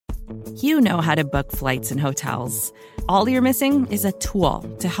You know how to book flights and hotels. All you're missing is a tool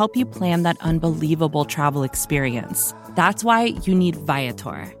to help you plan that unbelievable travel experience. That's why you need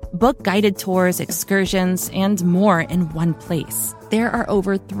Viator. Book guided tours, excursions, and more in one place. There are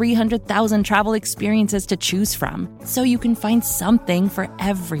over 300,000 travel experiences to choose from, so you can find something for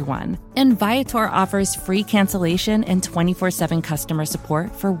everyone. And Viator offers free cancellation and 24/7 customer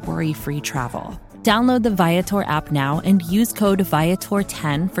support for worry-free travel. Download the Viator app now and use code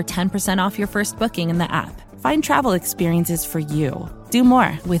Viator10 for 10% off your first booking in the app. Find travel experiences for you. Do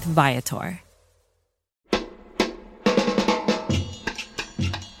more with Viator.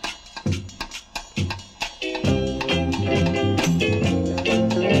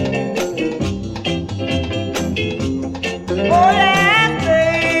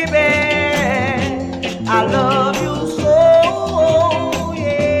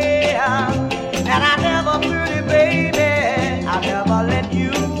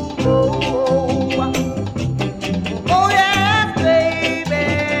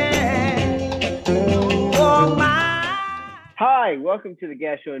 Welcome to the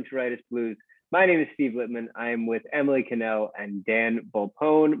Gastroenteritis Blues. My name is Steve Littman. I am with Emily Cannell and Dan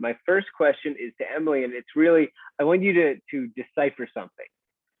Volpone. My first question is to Emily, and it's really, I want you to decipher something.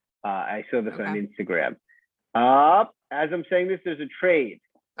 I saw this on Instagram. As I'm saying this, there's a trade.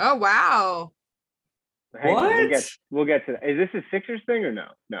 Oh, wow. Hey, what? We'll get to that. Is this a Sixers thing or no?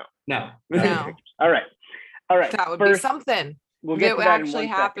 No. All right. That would be something. We'll get it would actually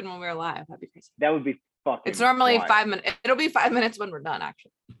happen when we're live. That'd be crazy. That would be fucking It's normally wild. 5 minutes. It'll be 5 minutes when we're done,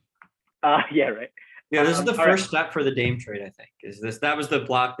 actually. Yeah, right. Yeah, this is the first step for the Dame trade, I think. That was the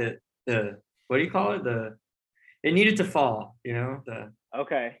block that what do you call it? It needed to fall,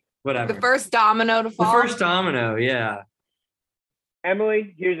 whatever. The first domino to fall. The first domino, yeah.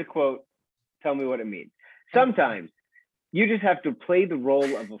 Emily, here's a quote. Tell me what it means. Sometimes you just have to play the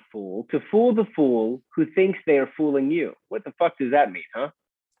role of a fool to fool the fool who thinks they are fooling you. What the fuck does that mean, huh?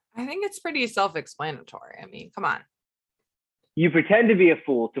 I think it's pretty self-explanatory. I mean, come on. You pretend to be a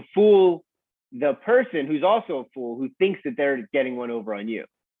fool to fool the person who's also a fool who thinks that they're getting one over on you.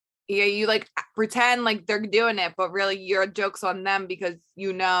 Yeah, you pretend like they're doing it, but really your joke's on them because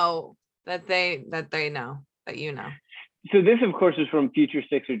you know that they know that you know. So this, of course, is from future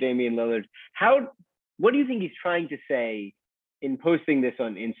Sixer Damian Lillard. What do you think he's trying to say in posting this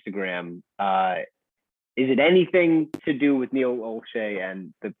on Instagram? Is it anything to do with Neil Olshey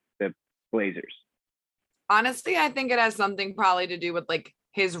and the Blazers? Honestly, I think it has something probably to do with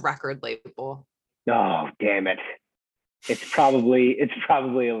his record label. Oh, damn it. It's probably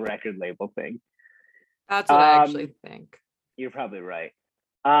a record label thing. That's what I actually think. You're probably right.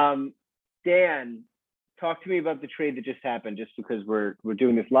 Dan, talk to me about the trade that just happened, just because we're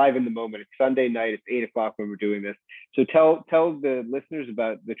doing this live in the moment. It's Sunday night. It's 8:00 when we're doing this. So tell the listeners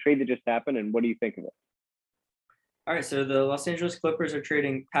about the trade that just happened and what do you think of it? All right, so the Los Angeles Clippers are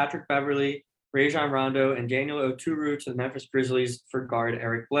trading Patrick Beverley, Rajon Rondo, and Daniel Oturu to the Memphis Grizzlies for guard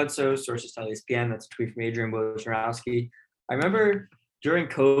Eric Bledsoe. Sources tell ESPN. That's a tweet from Adrian Wojnarowski. I remember during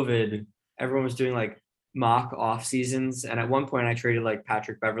COVID, everyone was doing mock off seasons, and at one point I traded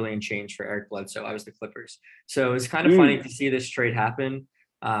Patrick Beverley in change for Eric Bledsoe. I was the Clippers, so it's kind of funny to see this trade happen.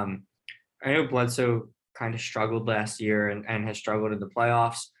 I know Bledsoe kind of struggled last year and has struggled in the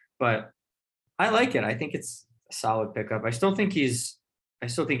playoffs, but I like it. I think it's a solid pickup. I still think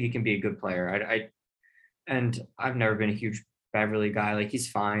he can be a good player. And I've never been a huge Beverly guy.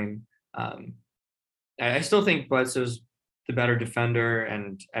 He's fine. I still think Bledsoe's the better defender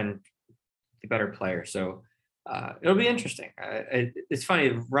and the better player. So it'll be interesting. It's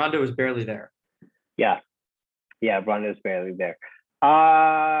funny. Rondo was barely there. Yeah, Rondo's barely there.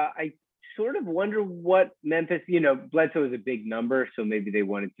 I sort of wonder what Memphis, Bledsoe is a big number, so maybe they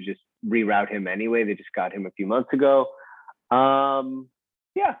wanted to just reroute him anyway. They just got him a few months ago.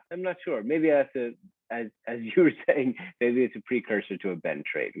 Yeah, I'm not sure. Maybe that's as you were saying, maybe it's a precursor to a Ben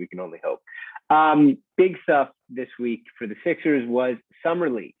trade. We can only hope. Big stuff this week for the Sixers was Summer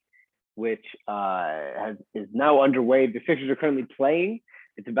League, which is now underway. The Sixers are currently playing.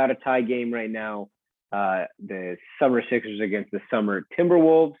 It's about a tie game right now. The Summer Sixers against the Summer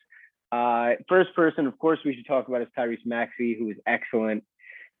Timberwolves. First person, of course, we should talk about is Tyrese Maxey, who was excellent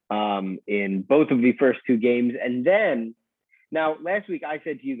in both of the first two games. And then, now last week I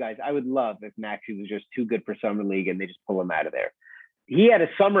said to you guys, I would love if Maxey was just too good for Summer League and they just pull him out of there. He had a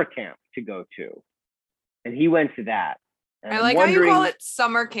summer camp to go to, and he went to that. And I like how you call it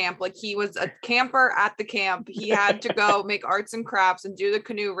summer camp. Like he was a camper at the camp. He had to go make arts and crafts and do the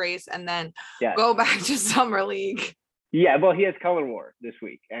canoe race and then go back to Summer League. Yeah, well, he has Color Wars this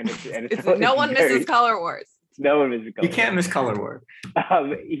week, and it's no one misses Color Wars. No one misses color. You can't miss color war.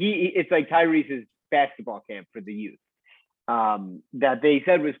 It's like Tyrese's basketball camp for the youth. That they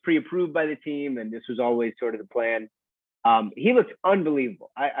said was pre-approved by the team, and this was always sort of the plan. He looks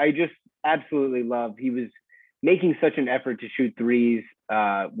unbelievable. I just absolutely love. He was making such an effort to shoot threes,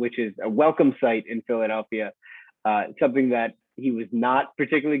 which is a welcome sight in Philadelphia. Something that he was not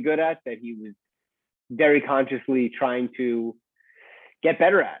particularly good at, that he was very consciously trying to get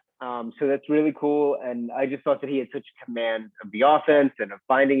better at. So that's really cool. And I just thought that he had such command of the offense and of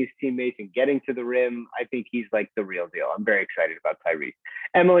finding his teammates and getting to the rim. I think he's like the real deal. I'm very excited about Tyrese.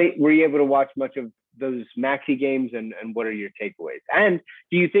 Emily, were you able to watch much of those Maxey games, and what are your takeaways? And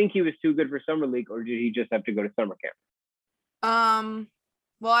do you think he was too good for Summer League, or did he just have to go to summer camp?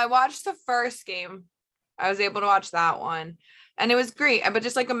 Well, I watched the first game. I was able to watch that one, and it was great. But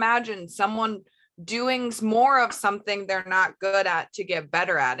just like imagine someone doing more of something they're not good at to get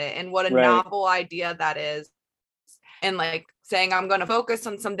better at it, and what a novel idea that is. And like saying I'm going to focus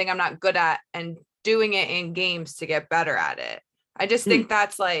on something I'm not good at and doing it in games to get better at it. I just think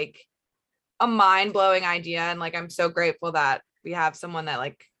that's like a mind-blowing idea, and like I'm so grateful that we have someone that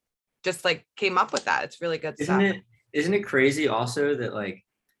like just like came up with that. It's really good stuff. Isn't it crazy also that like,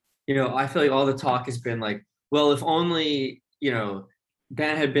 you know, I feel like all the talk has been like, well, if only, you know,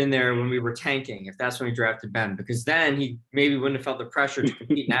 Ben had been there when we were tanking, if that's when we drafted Ben, because then he maybe wouldn't have felt the pressure to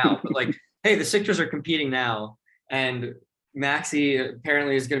compete now. But like, hey, the Sixers are competing now, and Maxey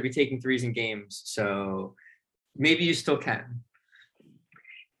apparently is going to be taking threes in games. So maybe you still can.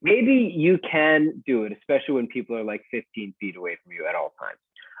 Maybe you can do it, especially when people are like 15 feet away from you at all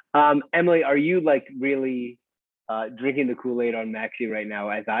times. Emily, are you like really drinking the Kool-Aid on Maxey right now,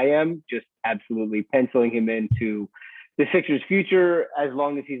 as I am, just absolutely penciling him into the Sixers' future as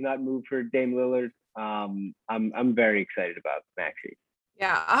long as he's not moved for Dame Lillard? I'm very excited about Maxey.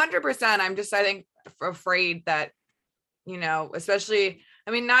 Yeah, 100%. I'm just, I think, afraid that, you know, especially,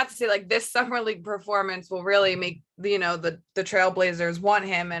 I mean, not to say like this summer league performance will really make, you know, the Trailblazers want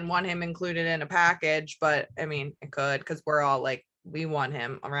him included in a package, but I mean, it could, because we're all like, we want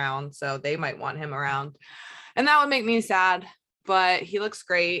him around, so they might want him around, and that would make me sad. But he looks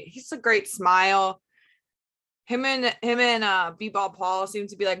great. He's a great smile. Him and B-Ball Paul seem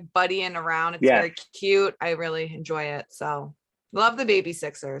to be like buddying around. It's very cute. I really enjoy it. So love the baby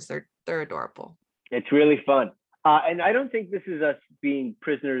Sixers. They're adorable. It's really fun. And I don't think this is us being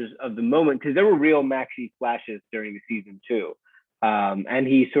prisoners of the moment, because there were real Maxey flashes during the season too. And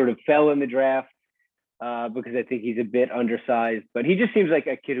he sort of fell in the draft because I think he's a bit undersized, but he just seems like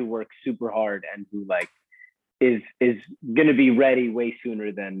a kid who works super hard and who like is going to be ready way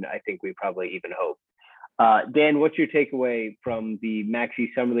sooner than I think we probably even hope. Dan, what's your takeaway from the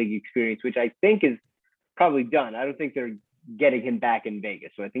Maxey Summer League experience, which I think is probably done? I don't think they're getting him back in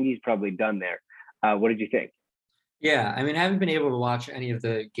Vegas, so I think he's probably done there. What did you think? Yeah, I mean, I haven't been able to watch any of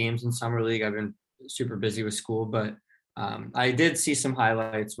the games in Summer League. I've been super busy with school, but I did see some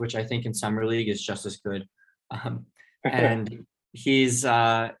highlights, which I think in Summer League is just as good. And he's,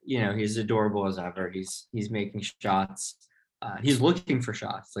 he's adorable as ever. He's making shots. He's looking for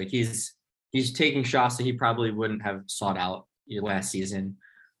shots. Like he's taking shots that he probably wouldn't have sought out last season.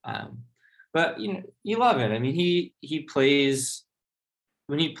 But you love it. I mean, he plays.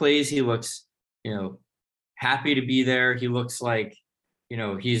 When he plays, he looks, happy to be there. He looks like,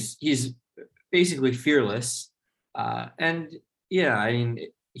 he's basically fearless. And yeah, I mean,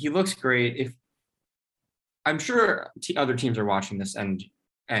 he looks great. If I'm sure other teams are watching this and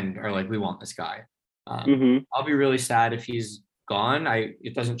are like, we want this guy. I'll be really sad if he's gone.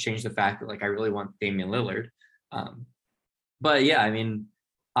 It doesn't change the fact that like I really want Damian Lillard. But yeah, I mean,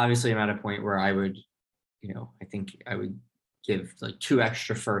 obviously I'm at a point where I would, I think I would give like 2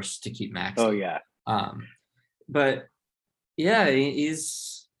 extra firsts to keep Max. Oh yeah. But yeah,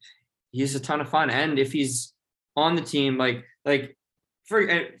 he's a ton of fun. And if he's on the team, like for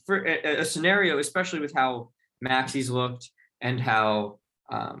a scenario, especially with how Maxey's looked and how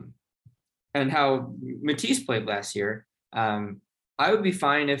Matisse played last year, I would be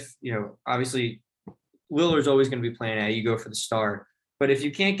fine if, obviously Lillard's always going to be playing A, you go for the star. But if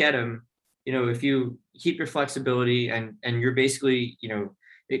you can't get him, if you keep your flexibility and you're basically,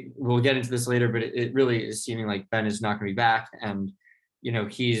 we'll get into this later, but it really is seeming like Ben is not going to be back. And,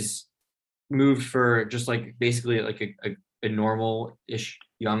 he's moved for just like basically like a normal-ish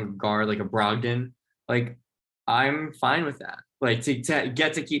young guard, like a Brogdon. Like, I'm fine with that. Like to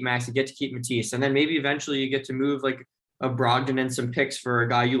get to keep Maxey, get to keep Matisse. And then maybe eventually you get to move like a Brogdon and some picks for a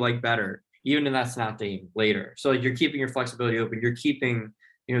guy you like better, even if that's not Dame later. So like you're keeping your flexibility open. You're keeping,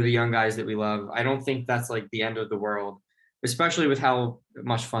 the young guys that we love. I don't think that's like the end of the world, especially with how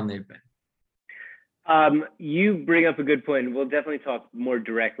much fun they've been. You bring up a good point. We'll definitely talk more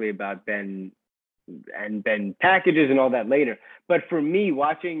directly about Ben and Ben packages and all that later. But for me,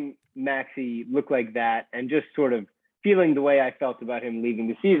 watching Maxey look like that and just sort of feeling the way I felt about him leaving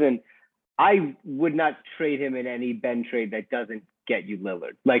the season, I would not trade him in any Ben trade that doesn't get you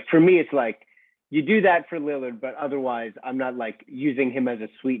Lillard. Like for me, it's like you do that for Lillard, but otherwise, I'm not like using him as a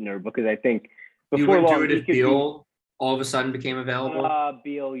sweetener because I think You before wouldn't long do it he if could Beal all of a sudden became available.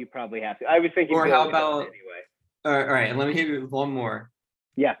 Beal, you probably have to. I was thinking. Or Beal how would have about- to anyway? All right, and let me hit you with one more.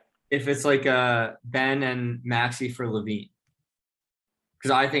 Yeah. If it's like Ben and Maxey for Levine,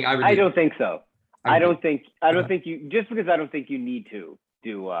 because I think I would. I don't think so. I don't think you just because I don't think you need to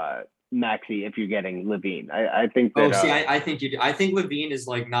do Maxey if you're getting Levine. I think that. I think you do. I think Levine is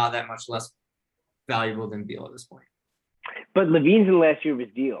like not that much less valuable than Beal at this point. But Levine's in last year of his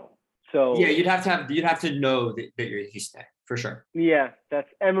deal, so Yeah, you'd have to know that he's staying for sure. yeah, that's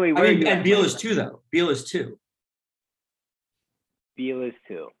Emily. I Where mean, you and at? Beal is two though. Beal is two. Beal is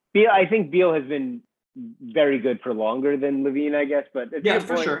too. Beal, I think Beal has been very good for longer than Levine, I guess. But it's a Yeah, good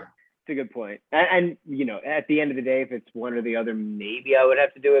for point. sure. It's a good point. And you know, at the end of the day, if it's one or the other, maybe I would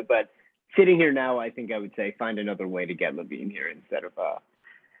have to do it. But sitting here now, I think I would say find another way to get Levine here instead of.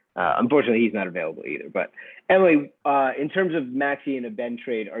 Unfortunately, he's not available either. But Emily, in terms of Maxey and a Ben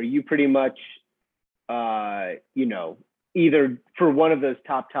trade, are you pretty much, you know, either for one of those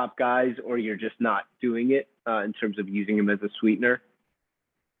top guys, or you're just not doing it in terms of using him as a sweetener?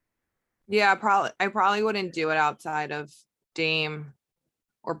 Yeah, I probably wouldn't do it outside of Dame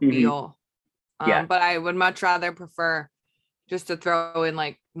or Mhm. Beal. Yeah. But I would much rather prefer just to throw in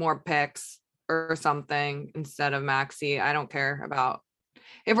like more picks or something instead of Maxey. I don't care about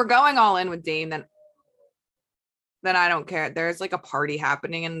if we're going all in with Dame, then I don't care. There's like a party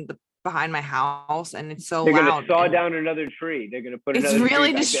happening behind my house and it's so They're loud. gonna saw and down another tree. They're gonna put. It's another tree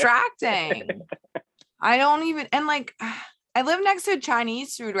really back there. distracting. I don't even, and like I live next to a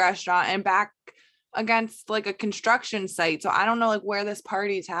Chinese food restaurant and back against like a construction site. So I don't know like where this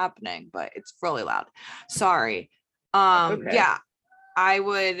party is happening, but it's really loud. Sorry. Okay. Yeah, I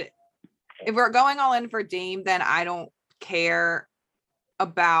would, if we're going all in for Dame, then I don't care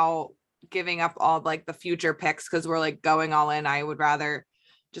about giving up all like the future picks because we're like going all in. I would rather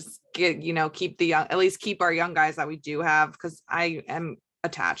just keep the young, at least keep our young guys that we do have, because I am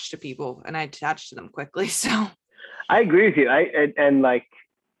attached to people and I attach to them quickly. So I agree with you. And like,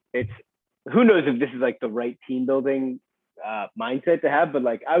 it's who knows if this is like the right team building mindset to have, but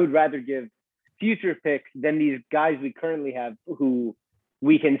like I would rather give future picks than these guys we currently have who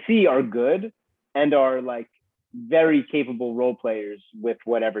we can see are good and are like very capable role players with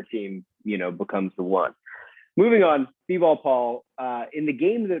whatever team, you know, becomes the one. Moving on, B-Ball Paul, in the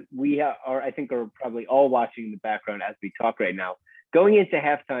game that we I think are probably all watching in the background as we talk right now, going into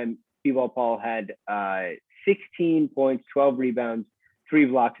halftime, B-Ball Paul had 16 points, 12 rebounds, 3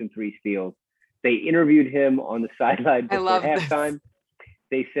 blocks, and 3 steals. They interviewed him on the sideline before halftime.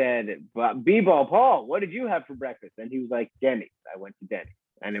 They said, B-Ball Paul, what did you have for breakfast? And he was like, Denny's. I went to Denny's.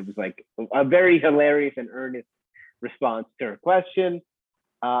 And it was like a very hilarious and earnest response to her question.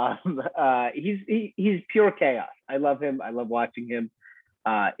 He's pure chaos. I love him. I love watching him.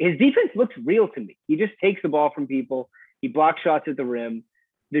 His defense looks real to me. He just takes the ball from people. He blocks shots at the rim.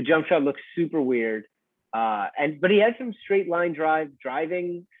 The jump shot looks super weird. But he has some straight line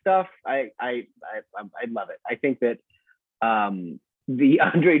driving stuff. I love it. I think that the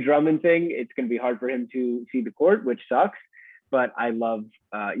Andre Drummond thing, it's going to be hard for him to see the court, which sucks. But I love,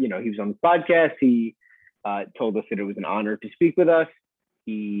 he was on the podcast. He told us that it was an honor to speak with us.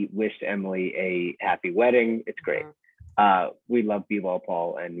 He wished Emily a happy wedding. It's great. We love B-Ball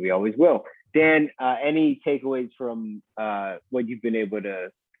Paul, and we always will. Dan, any takeaways from what you've been able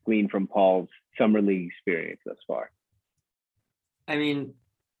to glean from Paul's summer league experience thus far? I mean,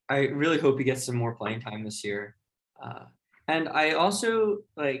 I really hope he gets some more playing time this year. And I also,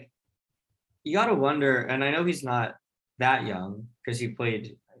 like, you got to wonder, and I know he's not that young because he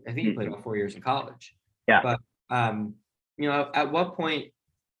played all 4 years in college. Yeah. But, at what point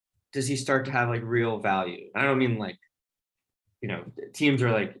does he start to have, like, real value? I don't mean, like, teams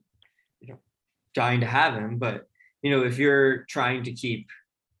are, like, dying to have him. But, if you're trying to keep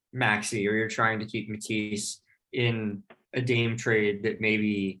Maxey or you're trying to keep Matisse in a Dame trade that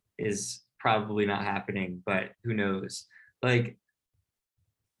maybe is probably not happening, but who knows? Like,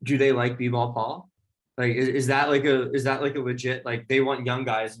 do they like B-Ball Paul? Like, is that like a legit, like, they want young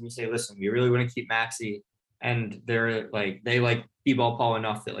guys and you say, listen, we really want to keep Maxey, and they like B-Ball Paul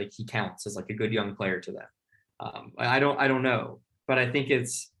enough that, like, he counts as, like, a good young player to them. I don't know, but I think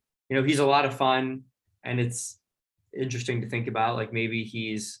it's, he's a lot of fun, and it's interesting to think about, like, maybe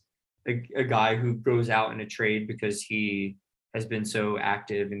he's a guy who goes out in a trade because he has been so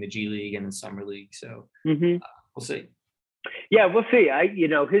active in the G League and the Summer League. So we'll see. Yeah, we'll see.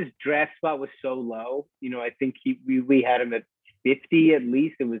 His draft spot was so low. I think we had him at 50 at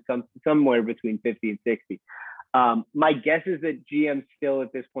least. It was somewhere between 50 and 60. My guess is that GMs still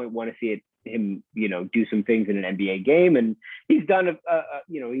at this point want to see him, do some things in an NBA game, and he's done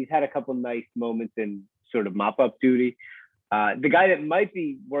he's had a couple nice moments in sort of mop-up duty. The guy that might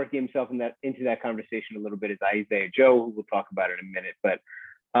be working himself into that conversation a little bit is Isaiah Joe, who we'll talk about in a minute. But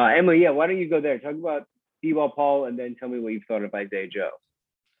Emily, why don't you go there? Talk about B-Ball Paul, and then tell me what you've thought of Isaiah Joe.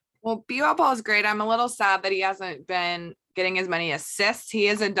 Well, B-Ball Paul is great. I'm a little sad that he hasn't been getting as many assists. He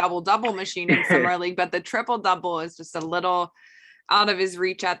is a double-double machine in Summer League, but the triple-double is just a little out of his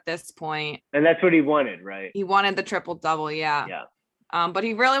reach at this point. And that's what he wanted, right? He wanted the triple-double, yeah. But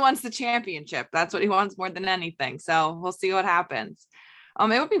he really wants the championship. That's what he wants more than anything. So we'll see what happens. It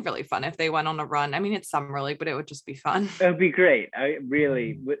would be really fun if they went on a run. I mean, it's Summer League, but it would just be fun. It would be great. I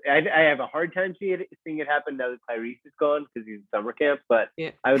have a hard time seeing it happen now that Tyrese is gone because he's in summer camp. But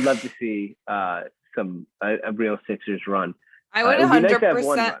yeah. I would love to see a real Sixers run. I would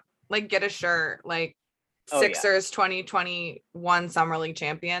 100% like get a shirt like Sixers 2021 Summer League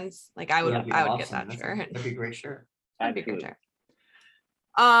champions. Like I would get that shirt. That'd be a great shirt. That'd be a good shirt.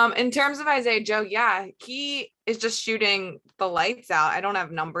 In terms of Isaiah Joe, he is just shooting the lights out. I don't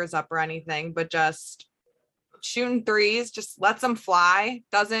have numbers up or anything, but just shooting threes, just lets him fly,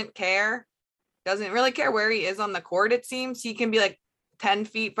 doesn't really care where he is on the court. It seems he can be like 10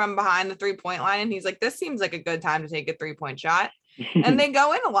 feet from behind the 3-point line. And he's like, this seems like a good time to take a 3-point shot. And they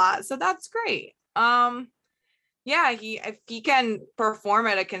go in a lot. So that's great. If he can perform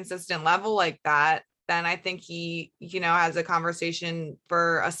at a consistent level like that, then I think he, has a conversation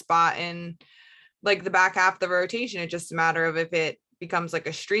for a spot in like the back half of the rotation. It's just a matter of if it becomes like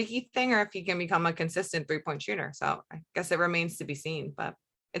a streaky thing or if he can become a consistent 3-point shooter. So I guess it remains to be seen, but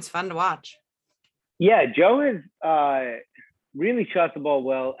it's fun to watch. Yeah, Joe has really shot the ball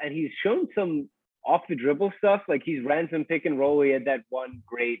well, and he's shown some off the dribble stuff. Like he's ran some pick and roll. He had that one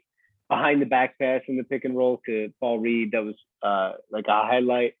great behind the back pass in the pick and roll to Paul Reed. That was like a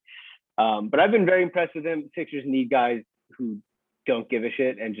highlight. But I've been very impressed with him. Sixers need guys who don't give a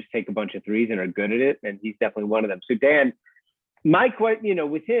shit and just take a bunch of threes and are good at it. And he's definitely one of them. So Dan, my question,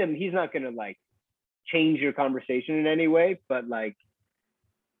 with him, he's not going to like change your conversation in any way, but like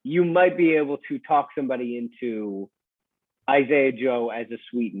you might be able to talk somebody into Isaiah Joe as a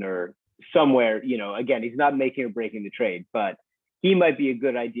sweetener somewhere. Again, he's not making or breaking the trade, but he might be a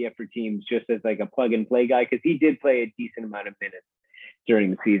good idea for teams just as like a plug and play guy, because he did play a decent amount of minutes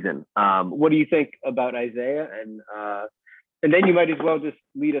during the season. What do you think about Isaiah? And then you might as well just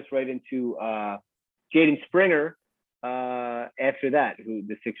lead us right into Jaden Springer after that, who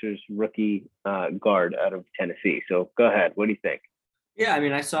the Sixers rookie guard out of Tennessee. So go ahead. What do you think? Yeah, I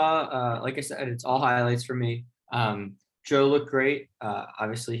mean, I saw, like I said, it's all highlights for me. Joe looked great.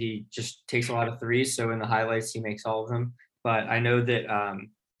 Obviously, he just takes a lot of threes. So in the highlights, he makes all of them. But I know that,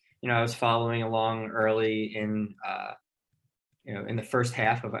 I was following along early in the first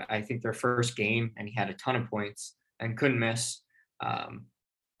half of, I think, their first game, and he had a ton of points and couldn't miss.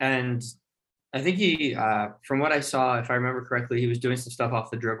 And I think he, from what I saw, if I remember correctly, he was doing some stuff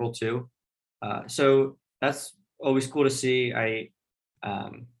off the dribble too. So that's always cool to see. It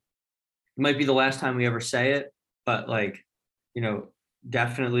might be the last time we ever say it, but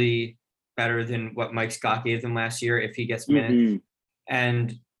definitely better than what Mike Scott gave them last year if he gets minutes. Mm-hmm.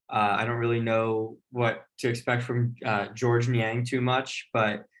 And I don't really know what to expect from George Niang too much,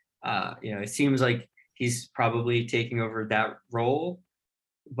 but it seems like he's probably taking over that role.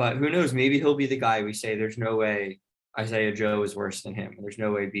 But who knows? Maybe he'll be the guy we say there's no way Isaiah Joe is worse than him. There's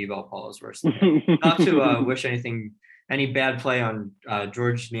no way B-Ball Paul is worse than him. Not to wish any bad play on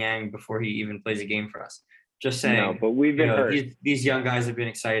George Niang before he even plays a game for us. Just saying. No, but we've been hurt. These young guys have been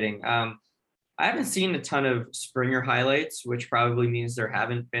exciting. I haven't seen a ton of Springer highlights, which probably means there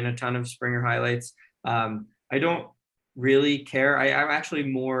haven't been a ton of Springer highlights. I don't really care. I'm actually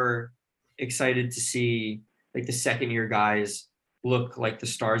more excited to see like the second year guys look like the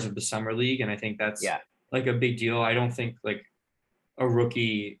stars of the summer league. And I think that's like a big deal. I don't think like a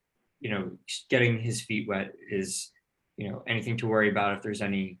rookie, getting his feet wet is, anything to worry about if there's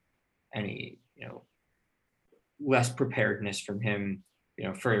any, less preparedness from him,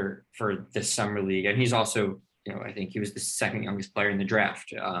 for this summer league. And he's also, I think he was the second youngest player in the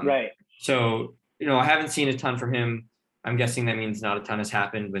draft. Right. So, I haven't seen a ton from him. I'm guessing that means not a ton has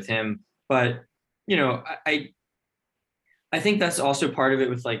happened with him, but, I think that's also part of it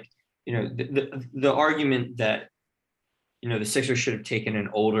with like, the argument that the Sixers should have taken an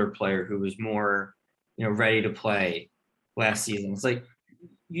older player who was more, ready to play last season. It's like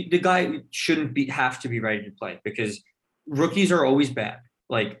the guy shouldn't have to be ready to play because rookies are always bad,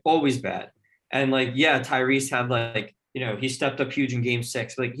 like always bad. And like, yeah, Tyrese had like, he stepped up huge in game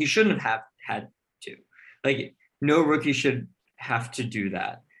 6. Like he shouldn't have had to. Like no rookie should have to do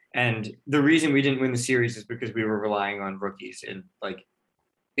that. And the reason we didn't win the series is because we were relying on rookies in like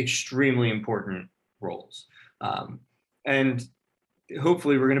extremely important roles. And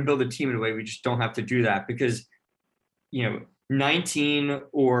hopefully we're going to build a team in a way we just don't have to do that because, 19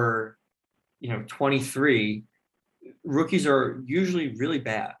 or, 23 rookies are usually really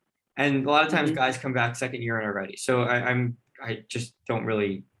bad. And a lot of times guys come back second year and are ready. So I just don't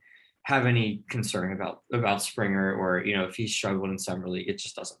really have any concern about Springer or, if he's struggled in summer league, it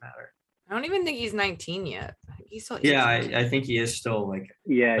just doesn't matter. I don't even think he's 19 yet. I think he's still 18. Yeah, I think he is still like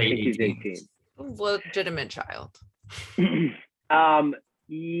I think 18. he's 18. A legitimate child. I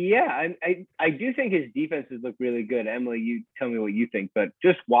do think his defenses look really good. Emily, you tell me what you think, but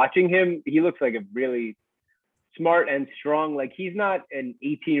just watching him, he looks like a really smart and strong. Like he's not an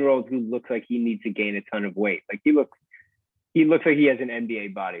 18-year-old who looks like he needs to gain a ton of weight. Like he looks like he has an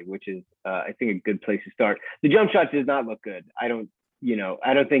NBA body, which is I think a good place to start. The jump shot does not look good. I don't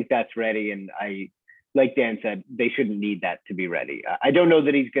think that's ready. And like Dan said, they shouldn't need that to be ready. I don't know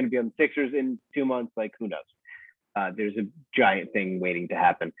that he's going to be on the Sixers in 2 months. Like who knows? There's a giant thing waiting to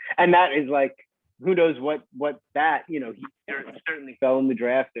happen. And that is like, who knows what that, he certainly fell in the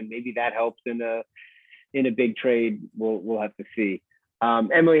draft and maybe that helps in a big trade. We'll have to see.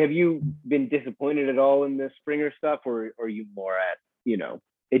 Emily, have you been disappointed at all in the Springer stuff, or are you more at,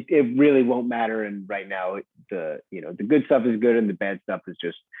 it really won't matter? And right now, the good stuff is good, and the bad stuff is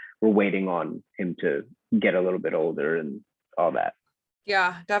just we're waiting on him to get a little bit older and all that.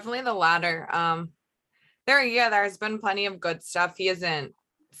 Yeah, definitely the latter. There's been plenty of good stuff. He hasn't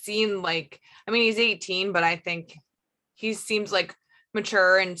seen he's 18, but I think he seems like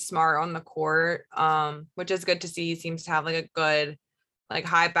mature and smart on the court, which is good to see. He seems to have like a good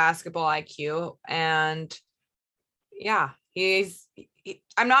high basketball IQ, and yeah,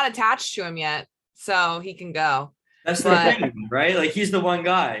 I'm not attached to him yet, so he can go. That's the thing, right? Like he's the one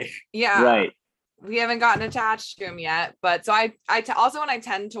guy. Yeah, right. We haven't gotten attached to him yet, but so also when I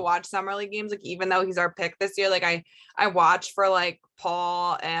tend to watch summer league games, like even though he's our pick this year, like I watch for like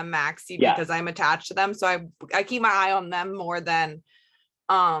Paul and Maxey because I'm attached to them, so I keep my eye on them more than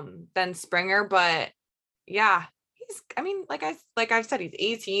Springer. But yeah, like I've said, he's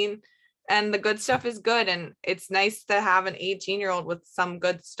 18 and the good stuff is good, and it's nice to have an 18-year-old with some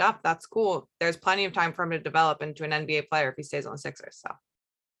good stuff. That's cool. There's plenty of time for him to develop into an NBA player if he stays on the Sixers. So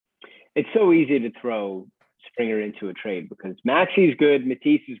it's so easy to throw Springer into a trade because Maxey's good,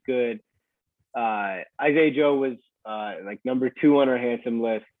 Matisse is good. Isaiah Joe was number 2 on our handsome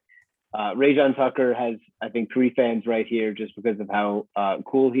list. Rajon Tucker has, I think, 3 fans right here just because of how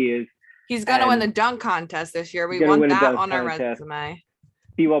cool he is. He's going to win the dunk contest this year. We want that on our resume.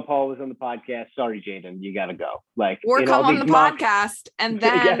 Sewell Paul was on the podcast. Sorry, Jaden, you got to go. Or come on the podcast, and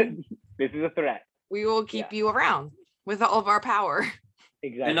then this is a threat. We will keep you around with all of our power.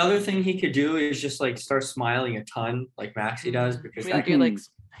 Exactly. Another thing he could do is just start smiling a ton like Maxey does, because we do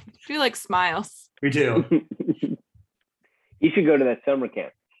like smiles. We do. You should go to that summer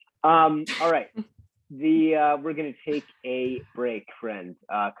camp. All right. We're going to take a break, friends.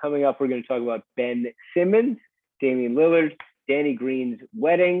 Coming up, we're going to talk about Ben Simmons, Damian Lillard, Danny Green's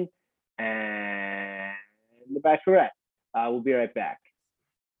wedding, and the Bachelorette. We'll be right back.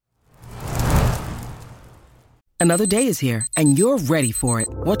 Another day is here, and you're ready for it.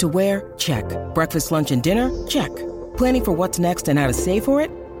 What to wear? Check. Breakfast, lunch, and dinner? Check. Planning for what's next and how to save for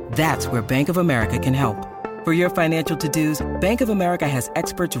it? That's where Bank of America can help. For your financial to-dos, Bank of America has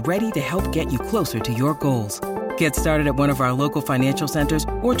experts ready to help get you closer to your goals. Get started at one of our local financial centers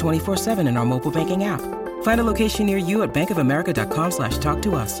or 24/7 in our mobile banking app. Find a location near you at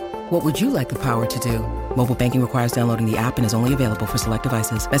bankofamerica.com/talktous. What would you like the power to do? Mobile banking requires downloading the app and is only available for select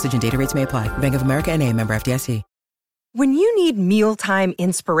devices. Message and data rates may apply. Bank of America NA, member FDIC. When you need mealtime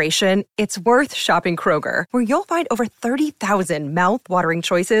inspiration, it's worth shopping Kroger, where you'll find over 30,000 mouth-watering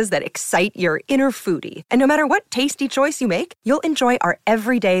choices that excite your inner foodie. And no matter what tasty choice you make, you'll enjoy our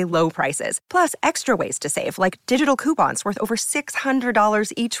everyday low prices, plus extra ways to save, like digital coupons worth over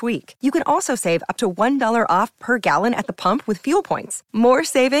 $600 each week. You can also save up to $1 off per gallon at the pump with fuel points. More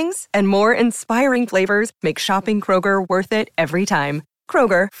savings and more inspiring flavors make shopping Kroger worth it every time.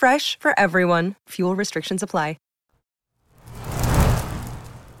 Kroger, fresh for everyone. Fuel restrictions apply.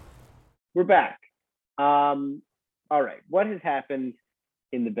 We're back. All right. What has happened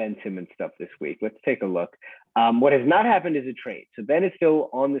in the Ben Simmons stuff this week? Let's take a look. What has not happened is a trade. So Ben is still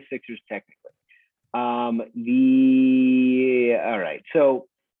on the Sixers technically. All right. So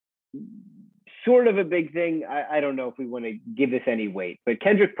sort of a big thing. I don't know if we want to give this any weight, but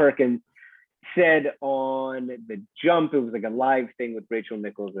Kendrick Perkins said on the Jump, it was like a live thing with Rachel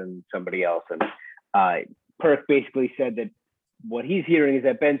Nichols and somebody else. And Perk basically said that what he's hearing is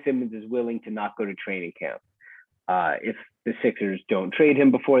that Ben Simmons is willing to not go to training camp if the Sixers don't trade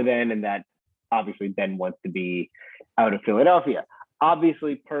him before then, and that obviously Ben wants to be out of Philadelphia.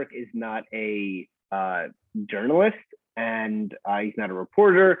 Obviously, Perk is not a journalist, and he's not a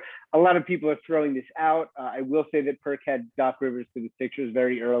reporter. A lot of people are throwing this out. I will say that Perk had Doc Rivers to the Sixers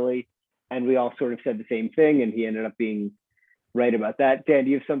very early, and we all sort of said the same thing, and he ended up being right about that. Dan,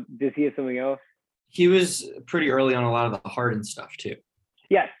 does he have something else? He was pretty early on a lot of the Harden stuff too.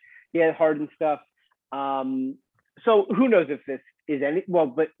 Yes, he had Harden stuff. So who knows if this is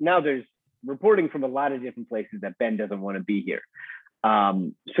but now there's reporting from a lot of different places that Ben doesn't want to be here.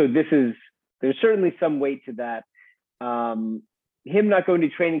 So there's certainly some weight to that. Him not going to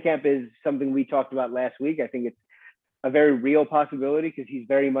training camp is something we talked about last week. I think it's a very real possibility because he's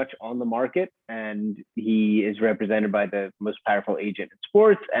very much on the market and he is represented by the most powerful agent in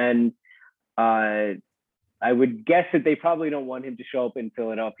sports. And I would guess that they probably don't want him to show up in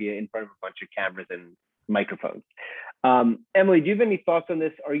Philadelphia in front of a bunch of cameras and microphones. Emily, do you have any thoughts on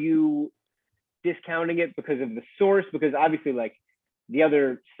this? Are you discounting it because of the source? Because obviously, like, the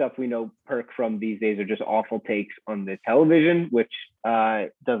other stuff we know Perk from these days are just awful takes on the television, which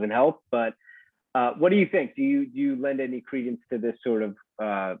doesn't help. But what do you think? Do you lend any credence to this sort of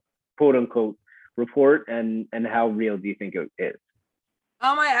quote unquote report, and how real do you think it is?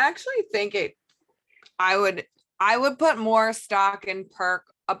 I actually think I would put more stock in Perk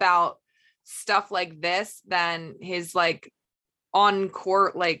about stuff like this than his like on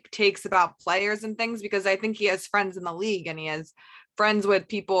court like takes about players and things, because I think he has friends in the league and he has friends with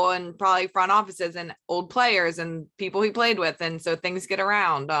people and probably front offices and old players and people he played with, and so things get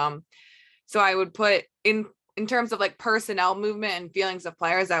around. So I would put in terms of like personnel movement and feelings of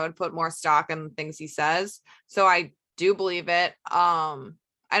players, I would put more stock in things he says. So I do believe it.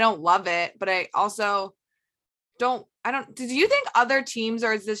 I don't love it, but I also do you think other teams,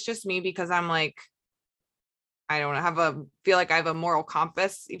 or is this just me because I'm like, I don't feel like I have a moral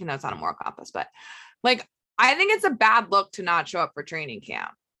compass, even though it's not a moral compass, but like, I think it's a bad look to not show up for training camp.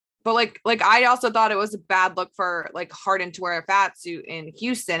 But like I also thought it was a bad look for like Harden to wear a fat suit in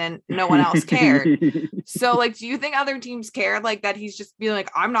Houston and no one else cared. So like, do you think other teams cared like that? He's just being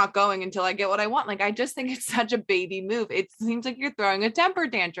like, I'm not going until I get what I want. Like, I just think it's such a baby move. It seems like you're throwing a temper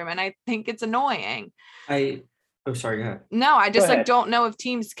tantrum, and I think it's annoying. Oh, sorry, go ahead. No, I just like don't know if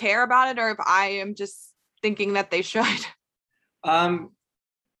teams care about it or if I am just thinking that they should. I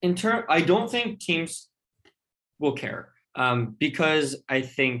don't think teams will care because I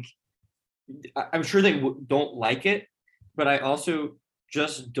think I'm sure they don't like it, but I also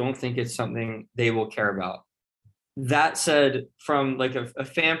just don't think it's something they will care about. That said, from like a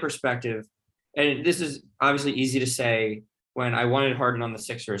fan perspective, and this is obviously easy to say when I wanted Harden on the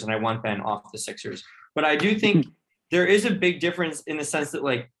Sixers and I want Ben off the Sixers, but I do think there is a big difference in the sense that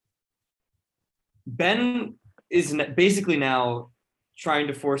like Ben is basically now trying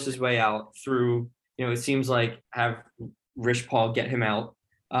to force his way out through, it seems like have Rich Paul get him out.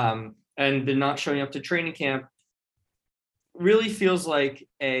 And the not showing up to training camp really feels like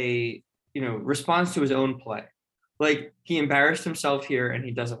a, response to his own play. Like he embarrassed himself here and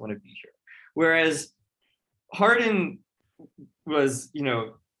he doesn't want to be here. Whereas Harden was,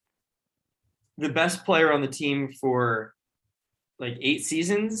 the best player on the team for like 8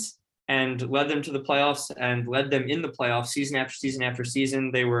 seasons and led them to the playoffs and led them in the playoffs season after season after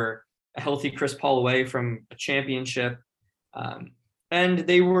season. They were a healthy Chris Paul away from a championship. And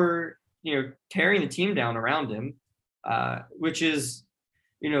they were, tearing the team down around him, which is,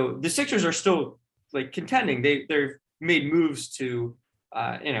 the Sixers are still like contending. They've made moves to,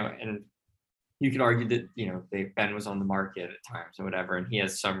 and you could argue that, Ben was on the market at times or whatever, and he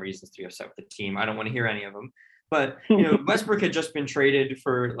has some reasons to be upset with the team. I don't want to hear any of them. But, Westbrook had just been traded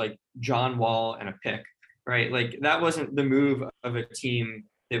for like John Wall and a pick, right? Like that wasn't the move of a team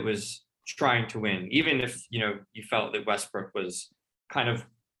that was trying to win. Even if, you felt that Westbrook was kind of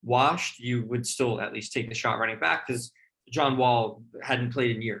washed, you would still at least take the shot running back because John Wall hadn't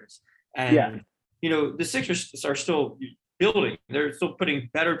played in years. And, the Sixers are still building. They're still putting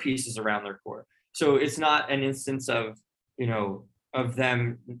better pieces around their core. So it's not an instance of, of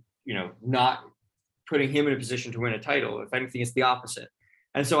them, not putting him in a position to win a title. If anything, it's the opposite.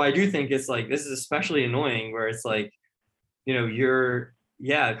 And so I do think it's like, this is especially annoying where it's like, you're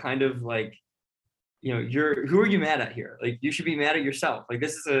kind of like who are you mad at here? Like, you should be mad at yourself. Like,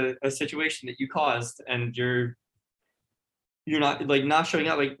 this is a situation that you caused, and you're not showing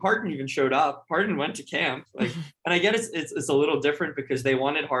up. Like, Harden even showed up. Harden went to camp. Like, and I get it's a little different because they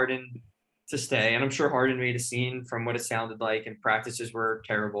wanted Harden to stay, and I'm sure Harden made a scene from what it sounded like, and practices were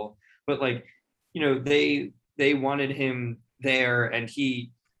terrible. But like, they wanted him there, and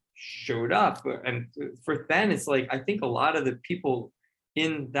he showed up. And for Ben, it's like, I think a lot of the people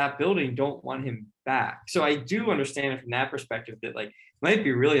in that building don't want him back. So I do understand it from that perspective, that like, it might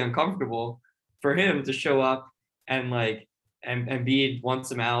be really uncomfortable for him to show up and like, and Embiid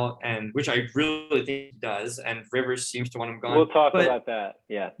wants him out, and which I really think he does, and Rivers seems to want him gone. We'll talk about that.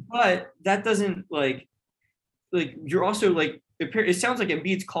 Yeah. But that doesn't like you're also like, it sounds like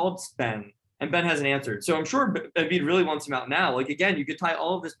Embiid's called Ben and Ben hasn't answered. So I'm sure Embiid really wants him out now. Like, again, you could tie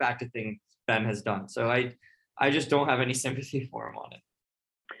all of this back to things Ben has done. So I just don't have any sympathy for him on it.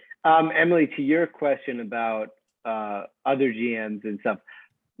 Emily, to your question about other GMs and stuff,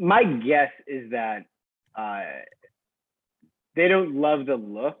 my guess is that they don't love the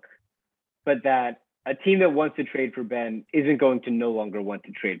look, but that a team that wants to trade for Ben isn't going to no longer want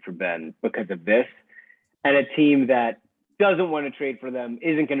to trade for Ben because of this. And a team that doesn't want to trade for them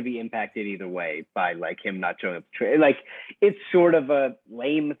isn't going to be impacted either way by like him not showing up to trade. Like, it's sort of a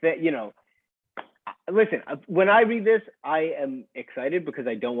lame thing, Listen, when I read this, I am excited because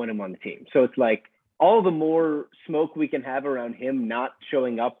I don't want him on the team. So it's like, all the more smoke we can have around him not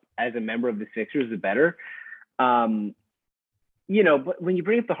showing up as a member of the Sixers, the better. But when you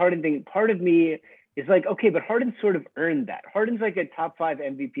bring up the Harden thing, part of me is like, okay, but Harden sort of earned that. Harden's like a top 5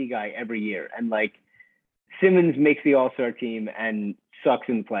 MVP guy every year. And like, Simmons makes the All-Star team and sucks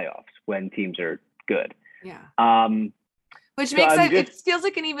in the playoffs when teams are good. Yeah. Which makes it feels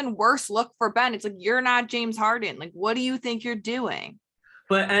like an even worse look for Ben. It's like, you're not James Harden. Like, what do you think you're doing?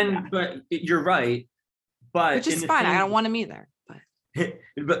 But you're right. But which is fine. I don't want him either.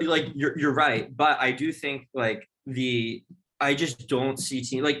 But like, you're right. But I do think like I just don't see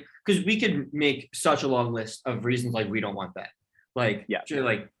team, like, because we could make such a long list of reasons like we don't want that. Like, yeah,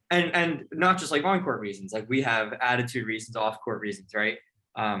 like, and not just like on court reasons. Like, we have attitude reasons, off court reasons, right?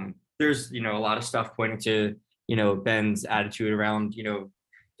 There's a lot of stuff pointing to Ben's attitude around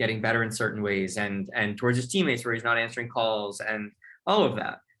getting better in certain ways, and towards his teammates where he's not answering calls and all of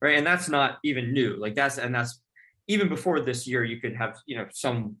that, right? And that's not even new. Like, that's even before this year, you could have,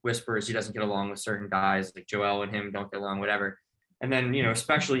 some whispers he doesn't get along with certain guys, like Joel and him don't get along, whatever. And then,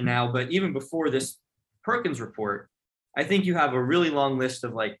 especially now, but even before this Perkins report, I think you have a really long list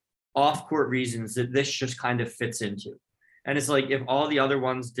of like off-court reasons that this just kind of fits into. And it's like, if all the other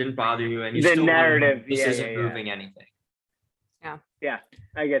ones didn't bother you and you the still narrative, this isn't moving anything. Yeah. Yeah,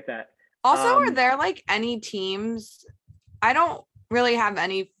 I get that. Also, are there like any teams? I don't really have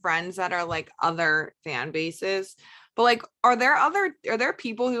any friends that are like other fan bases, but like, are there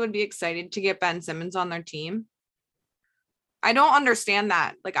people who would be excited to get Ben Simmons on their team? I don't understand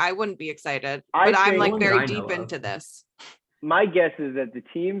that. Like, I wouldn't be excited, but I'm like very deep into this. My guess is that the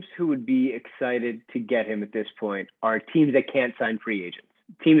teams who would be excited to get him at this point are teams that can't sign free agents.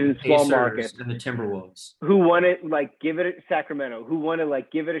 Teams in small markets and the Timberwolves who want to like give it Sacramento, who want to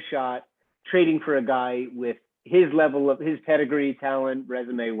like give it a shot, trading for a guy with his level of his pedigree, talent,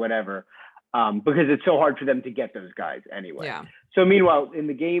 resume, whatever, because it's so hard for them to get those guys anyway. Yeah. So meanwhile, in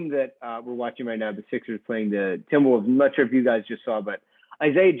the game that we're watching right now, the Sixers playing the Timberwolves, I'm not sure if you guys just saw, but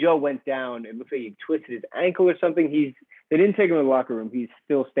Isaiah Joe went down. It looks like he twisted his ankle or something. They didn't take him in the locker room. He's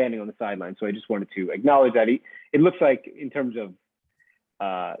still standing on the sideline. So I just wanted to acknowledge that. It looks like in terms of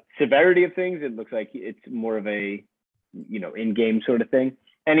severity of things, it looks like it's more of a, in-game sort of thing.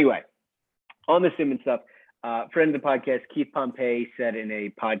 Anyway, on the Simmons stuff, friend of the podcast, Keith Pompey, said in a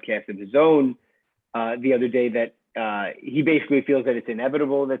podcast of his own the other day that he basically feels that it's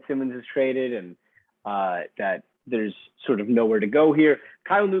inevitable that Simmons is traded and that there's sort of nowhere to go here.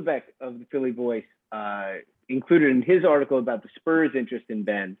 Kyle Neubeck of the Philly Voice included in his article about the Spurs' interest in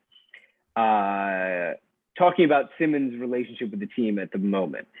Ben, talking about Simmons' relationship with the team at the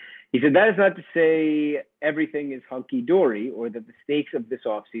moment. He said, that is not to say everything is hunky-dory or that the stakes of this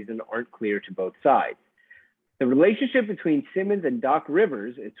offseason aren't clear to both sides. The relationship between Simmons and Doc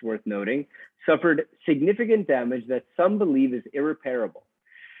Rivers, it's worth noting, suffered significant damage that some believe is irreparable.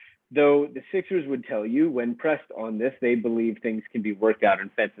 Though the Sixers would tell you, when pressed on this, they believe things can be worked out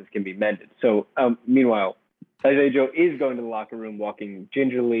and fences can be mended. So meanwhile, Isaiah Joe is going to the locker room walking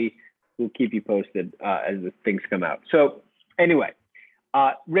gingerly. We'll keep you posted as the things come out. So anyway,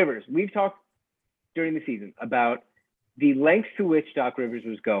 Rivers, we've talked during the season about the lengths to which Doc Rivers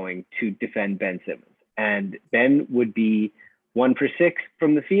was going to defend Ben Simmons. And Ben would be 1 for 6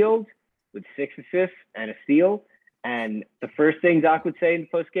 from the field. with 6 assists and a steal. And the first thing Doc would say in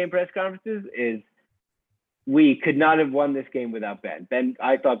post-game press conferences is, we could not have won this game without Ben.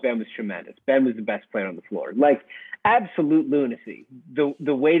 I thought Ben was tremendous. Ben was the best player on the floor. Like, absolute lunacy.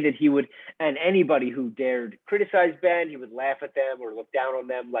 The way that he would, and anybody who dared criticize Ben, he would laugh at them or look down on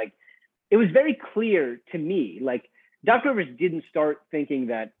them. Like, it was very clear to me, like, Doc Rivers didn't start thinking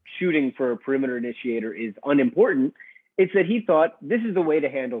that shooting for a perimeter initiator is unimportant. It's that he thought this is the way to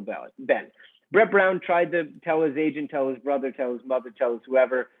handle Ben. Brett Brown tried to tell his agent, tell his brother, tell his mother, tell his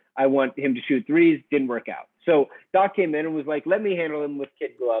whoever, I want him to shoot threes. Didn't work out. So Doc came in and was like, let me handle him with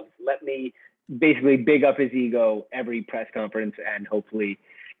kid gloves. Let me basically big up his ego every press conference, and hopefully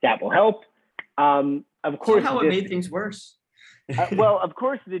that will help. Of course, somehow it made things worse. Well, of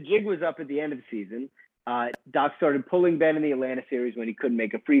course, the jig was up at the end of the season. Doc started pulling Ben in the Atlanta series when he couldn't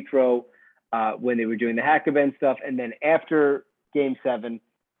make a free throw, when they were doing the hack-a-Ben stuff. And then after Game 7,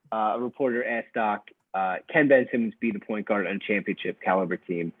 a reporter asked Doc, can Ben Simmons be the point guard on a championship caliber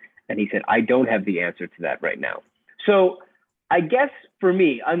team? And he said, I don't have the answer to that right now. So I guess for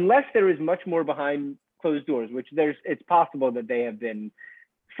me, unless there is much more behind closed doors, which it's possible that they have been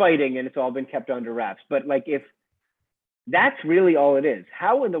fighting and it's all been kept under wraps. But like, if that's really all it is,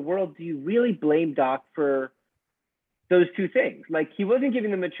 how in the world do you really blame Doc for those two things? Like, he wasn't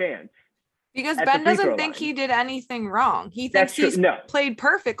giving them a chance. Because Ben doesn't think he did anything wrong. He thinks he's played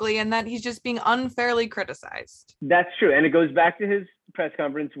perfectly and that he's just being unfairly criticized. That's true. And it goes back to his press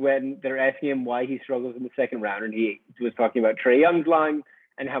conference when they're asking him why he struggles in the second round. And he was talking about Trae Young's line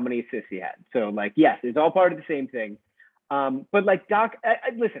and how many assists he had. So, like, yes, it's all part of the same thing. But like, Doc,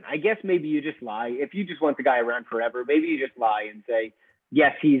 listen, I guess maybe you just lie. If you just want the guy around forever, maybe you just lie and say,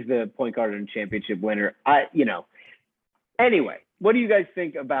 yes, he's the point guard and championship winner. Anyway, what do you guys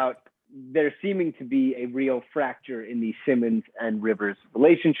think about there seeming to be a real fracture in the Simmons and Rivers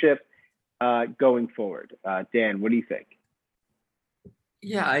relationship going forward? Dan, what do you think?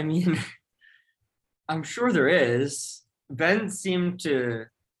 Yeah, I mean, I'm sure there is. Ben seemed to,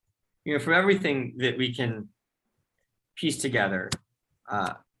 from everything that we can piece together,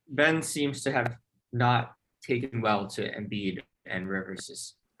 Ben seems to have not taken well to Embiid and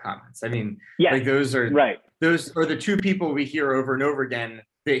Rivers' comments. I mean, like those are the two people we hear over and over again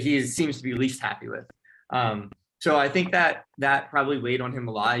that he seems to be least happy with. So I think that probably weighed on him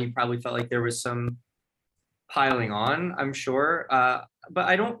a lot. He probably felt like there was some piling on, I'm sure. But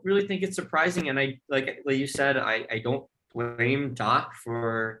I don't really think it's surprising. And I, like you said, I don't blame Doc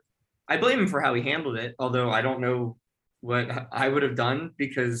I blame him for how he handled it, although I don't know what I would have done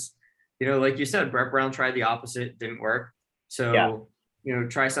because, like you said, Brett Brown tried the opposite, didn't work. So,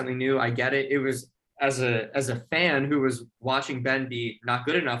 try something new. I get it. It was, as a fan who was watching Ben be not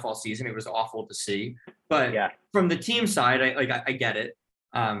good enough all season, it was awful to see. But from the team side, I get it.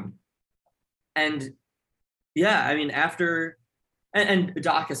 I mean, after and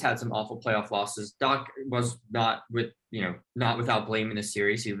Doc has had some awful playoff losses. Doc was not without blame in this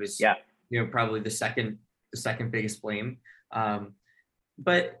series. He was probably the second biggest blame.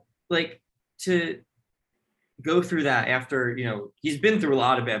 But like, to go through that after, he's been through a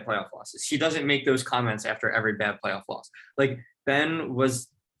lot of bad playoff losses. He doesn't make those comments after every bad playoff loss. Like, Ben was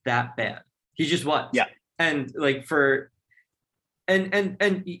that bad. He just was. Yeah. And like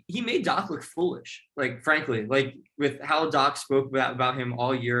and he made Doc look foolish, like, frankly, like with how Doc spoke about him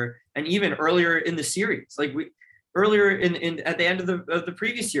all year. And even earlier in the series, like earlier in at the end of the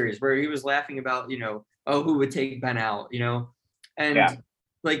previous series where he was laughing about, who would take Ben out, and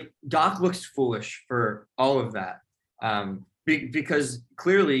like, Doc looks foolish for all of that, because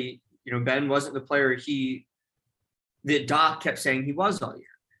clearly, Ben wasn't the player that Doc kept saying he was all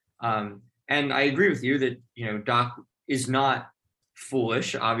year. And I agree with you that, Doc is not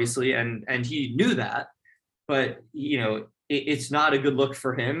foolish, obviously, and he knew that, but, it's not a good look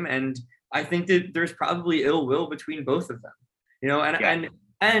for him. And I think that there's probably ill will between both of them,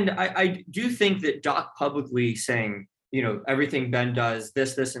 and I do think that Doc publicly saying, everything Ben does,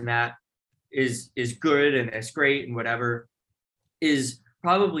 this and that is good and it's great and whatever, is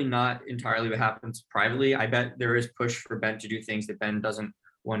probably not entirely what happens privately. I bet there is push for Ben to do things that Ben doesn't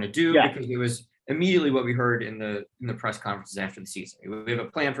want to do, because it was immediately what we heard in the press conferences after the season. We have a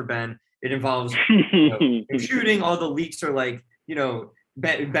plan for Ben. It involves shooting. All the leaks are like,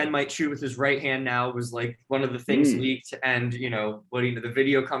 Ben might shoot with his right hand now was like one of the things leaked. And, the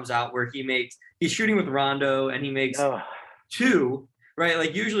video comes out where he's shooting with Rondo and he makes two, right?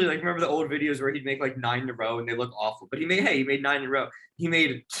 Like, usually, like, remember the old videos where he'd make like 9 in a row and they look awful, but he made 9 in a row. He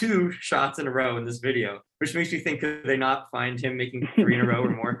made 2 shots in a row in this video, which makes me think, could they not find him making 3 in a row or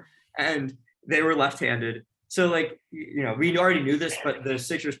more? And they were left-handed. So like, we already knew this, but the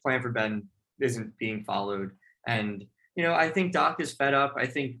Sixers plan for Ben isn't being followed. And, I think Doc is fed up. I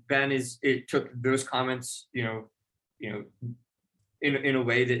think Ben it took those comments, in a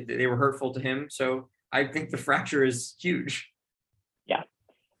way that they were hurtful to him. So I think the fracture is huge. Yeah.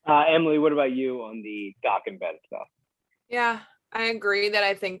 Emily, what about you on the Doc and Ben stuff? Yeah, I agree that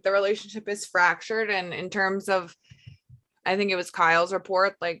I think the relationship is fractured. And in terms of, I think it was Kyle's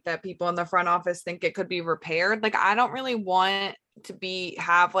report, like that people in the front office think it could be repaired. Like, I don't really want to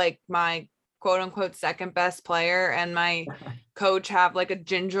have like my quote unquote second best player and my coach have like a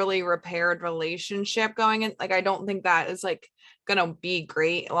gingerly repaired relationship going in. Like, I don't think that is like gonna be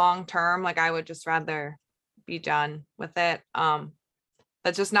great long term. Like, I would just rather be done with it.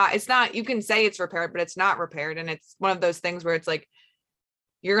 That's just not, it's not, you can say it's repaired, but it's not repaired. And it's one of those things where it's like,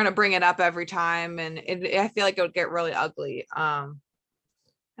 you're going to bring it up every time. And I feel like it would get really ugly. I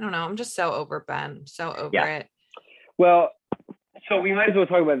don't know. I'm just so over Ben, so over it. Well, so we might as well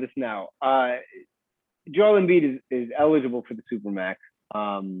talk about this now. Joel Embiid is eligible for the Supermax.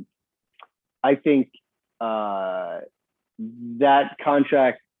 I think that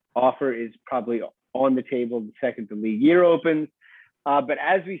contract offer is probably on the table the second the league year opens. But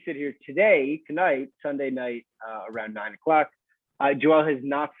as we sit here tonight, Sunday night, around 9:00, Joel has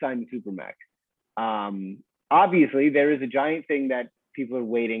not signed the Supermax. Obviously, there is a giant thing that people are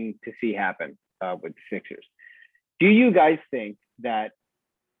waiting to see happen with the Sixers. Do you guys think that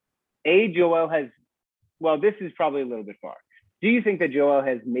Joel has, well, this is probably a little bit far. Do you think that Joel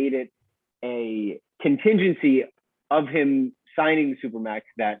has made it a contingency of him signing the Supermax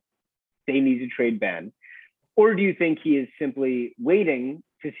that they need to trade Ben? Or do you think he is simply waiting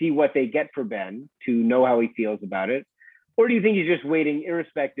to see what they get for Ben to know how he feels about it? Or do you think he's just waiting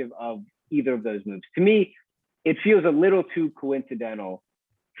irrespective of either of those moves? To me, it feels a little too coincidental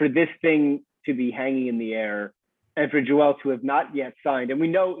for this thing to be hanging in the air and for Joel to have not yet signed. And we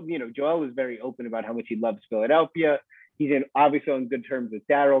know, Joel is very open about how much he loves Philadelphia. He's obviously on good terms with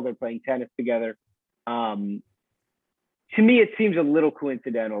Daryl. They're playing tennis together. To me, it seems a little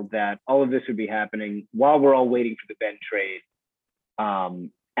coincidental that all of this would be happening while we're all waiting for the Ben trade,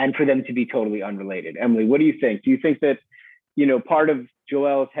 and for them to be totally unrelated. Emily, what do you think? Do you think that, part of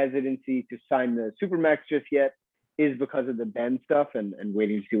Joel's hesitancy to sign the Supermax just yet is because of the Ben stuff and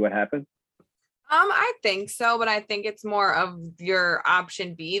waiting to see what happens? I think so, but I think it's more of your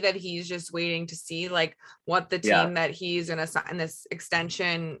option B, that he's just waiting to see like what the team that he's going to sign this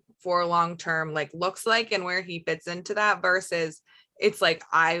extension for long term like looks like and where he fits into that, versus it's like,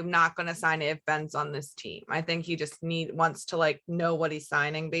 I'm not going to sign it if Ben's on this team. I think he just wants to like know what he's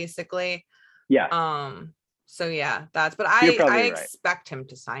signing basically. Yeah. So yeah, but I expect him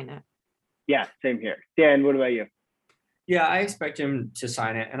to sign it. Yeah, same here. Dan, what about you? Yeah, I expect him to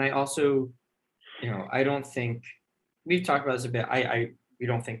sign it. And I also, I don't think, we've talked about this a bit. We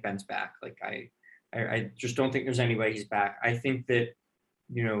don't think Ben's back. Like I just don't think there's any way he's back. I think that,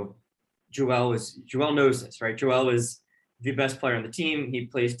 Joel knows this, right? Joel is the best player on the team. He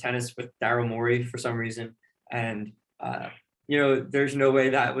plays tennis with Daryl Morey for some reason. And, there's no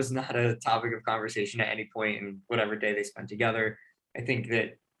way that was not a topic of conversation at any point in whatever day they spent together. I think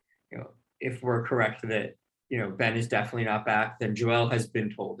that, if we're correct that, Ben is definitely not back, then Joel has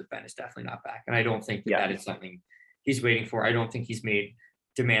been told that Ben is definitely not back. And I don't think that is something he's waiting for. I don't think he's made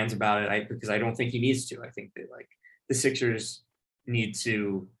demands about it because I don't think he needs to. I think that like the Sixers need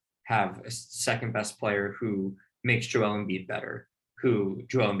to have a second best player who makes Joel Embiid better, who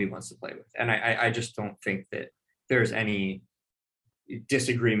Joel Embiid wants to play with. And I just don't think that there's any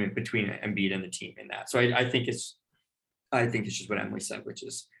disagreement between Embiid and the team in that. So I think it's just what Emily said, which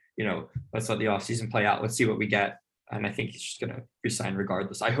is, let's let the offseason play out. Let's see what we get. And I think he's just going to resign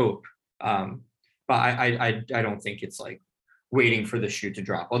regardless, I hope. But I don't think it's like waiting for the shoe to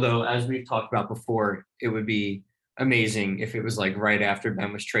drop. Although, as we've talked about before, it would be amazing if it was like right after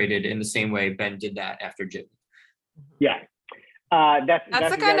Ben was traded, in the same way Ben did that after Jimmy. Yeah. That's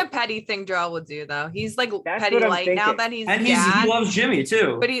the kind of petty thing Joel would do, though. He's like petty light thinking. now that he's and he loves Jimmy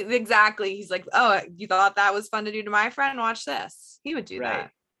too. But he's like, oh, you thought that was fun to do to my friend? Watch this. He would do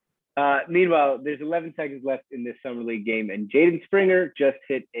that. Meanwhile, there's 11 seconds left in this summer league game, and Jaden Springer just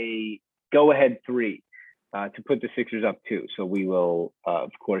hit a go-ahead 3 to put the Sixers up 2. So we will,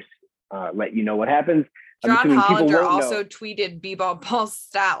 of course, let you know what happens. John Hollinger also tweeted B-Ball Paul's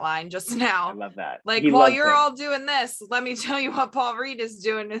stat line just now. I love that. Like, while you're all doing this, let me tell you what Paul Reed is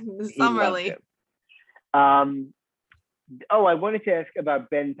doing in the summer league. I wanted to ask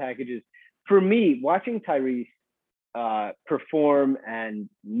about Ben packages. For me, watching Tyrese perform and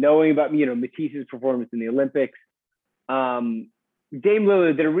knowing about Matisse's performance in the Olympics, Dame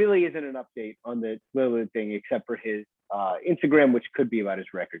Lillard, there really isn't an update on the Lillard thing except for his Instagram, which could be about his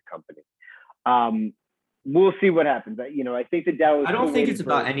record company. We'll see what happens. I think the Dallas. I don't think it's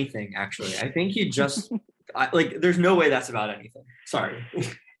about anything, actually. I think he just there's no way that's about anything. Sorry.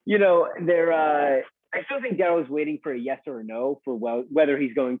 I still think Daryl's waiting for a yes or a no for whether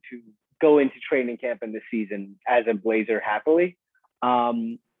he's going to go into training camp in the season as a Blazer happily.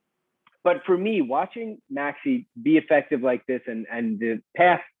 But for me, watching Maxey be effective like this and the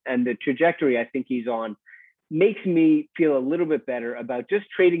path and the trajectory I think he's on makes me feel a little bit better about just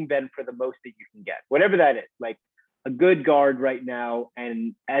trading Ben for the most that you can get, whatever that is, like a good guard right now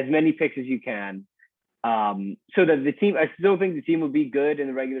and as many picks as you can. So that the team, I still think the team will be good in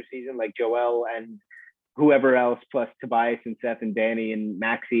the regular season, like Joel and whoever else, plus Tobias and Seth and Danny and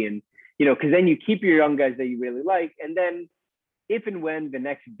Maxey. And, because then you keep your young guys that you really like. And then if and when the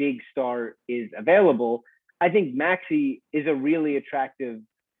next big star is available, I think Maxey is a really attractive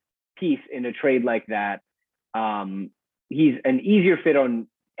piece in a trade like that. He's an easier fit on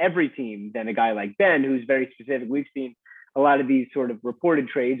every team than a guy like Ben, who's very specific. We've seen a lot of these sort of reported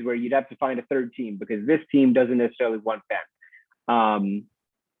trades where you'd have to find a third team because this team doesn't necessarily want Ben.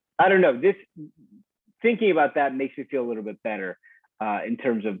 I don't know. Thinking about that makes me feel a little bit better in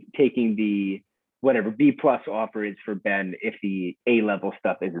terms of taking the whatever B+ offer is for Ben if the A-level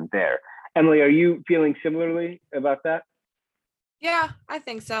stuff isn't there. Emily, are you feeling similarly about that? Yeah, I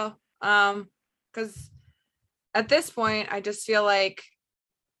think so. Because at this point, I just feel like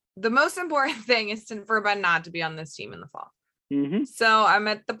the most important thing is for Ben not to be on this team in the fall. Mm-hmm. So I'm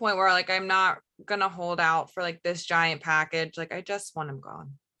at the point where I'm not gonna hold out for this giant package. I just want him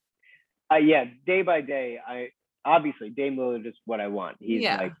gone. Yeah, day by day, obviously Dame Lillard is what I want. He's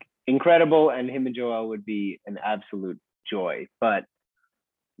incredible, and him and Joel would be an absolute joy. But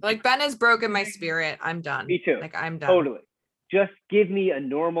Ben has broken my spirit. I'm done. Me too. I'm done. Totally. Just give me a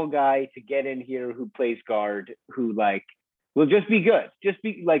normal guy to get in here who plays guard, who will just be good. Just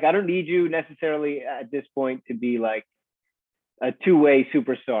be I don't need you necessarily at this point to be a two-way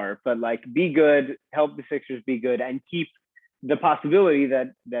superstar, but be good, help the Sixers be good, and keep the possibility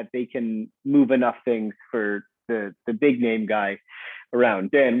that they can move enough things for the big name guy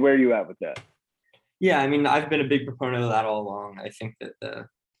around. Dan, where are you at with that? Yeah, I mean, I've been a big proponent of that all along. I think that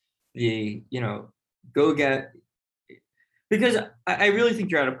go get, because I really think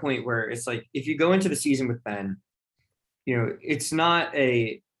you're at a point where it's if you go into the season with Ben, it's not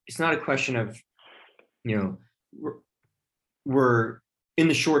a question of, we're in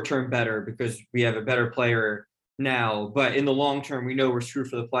the short term better because we have a better player now, but in the long term, we know we're screwed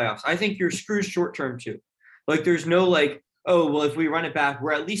for the playoffs. I think you're screwed short term too. There's no oh, well, if we run it back,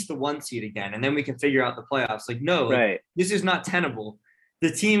 we're at least the 1 seed again, and then we can figure out the playoffs. No, right. This is not tenable. The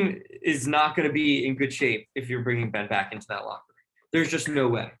team is not going to be in good shape if you're bringing Ben back into that locker room. There's just no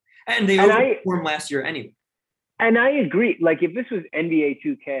way. And they overperformed last year anyway. And I agree. If this was NBA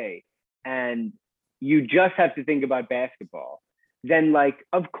 2K and you just have to think about basketball, then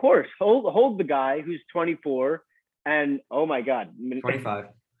of course, hold the guy who's 24 and oh my God, 25.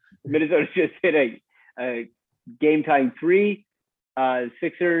 Minnesota just hit a game time 3.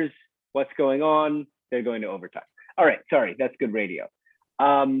 Sixers, what's going on? They're going to overtime. All right, sorry, that's good radio.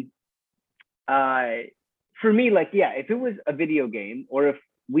 For me, if it was a video game or if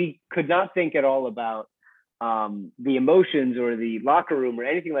we could not think at all about the emotions or the locker room or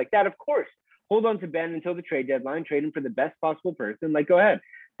anything like that, of course, hold on to Ben until the trade deadline, trade him for the best possible person, go ahead.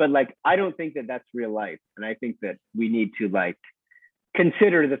 But I don't think that that's real life. And I think that we need to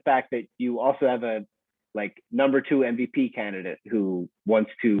consider the fact that you also have a number 2 MVP candidate who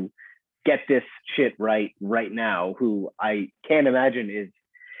wants to get this shit right now, who I can't imagine is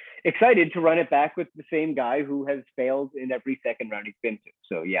excited to run it back with the same guy who has failed in every second round he's been to.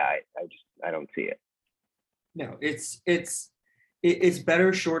 So yeah, I don't see it. No, it's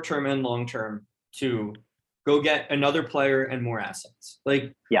better short term and long term to go get another player and more assets.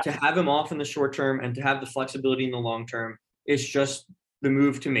 To have him off in the short term and to have the flexibility in the long term, it's just the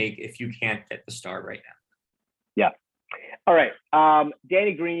move to make if you can't get the star right now. Yeah. All right.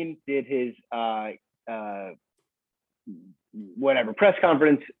 Danny Green did his press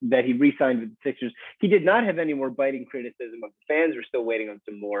conference that he re-signed with the Sixers. He did not have any more biting criticism of the fans. We're still waiting on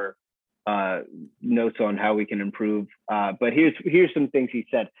some more notes on how we can improve. But here's some things he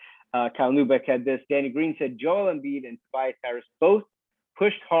said. Kyle Neubeck had this. Danny Green said, Joel Embiid and Tobias Harris both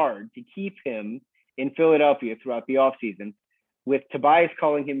pushed hard to keep him in Philadelphia throughout the offseason, with Tobias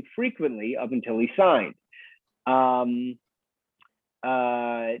calling him frequently up until he signed. Danny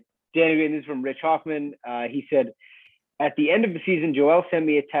Green, this is from Rich Hoffman. He said, At the end of the season, Joel sent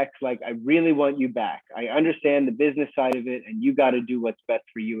me a text like, I really want you back. I understand the business side of it, and you got to do what's best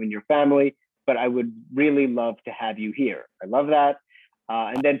for you and your family, but I would really love to have you here. I love that.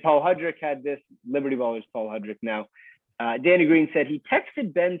 And then Paul Hudrick had this, Liberty Ballers Paul Hudrick now. Danny Green said he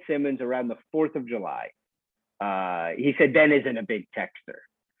texted Ben Simmons around the 4th of July. He said Ben isn't a big texter.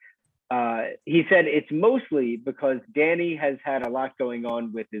 He said it's mostly because Danny has had a lot going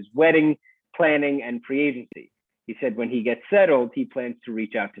on with his wedding planning and free agency. He said when he gets settled, he plans to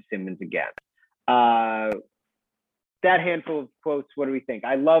reach out to Simmons again. That handful of quotes, what do we think?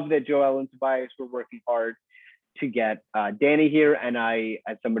 I love that Joel and Tobias were working hard to get Danny here. And I,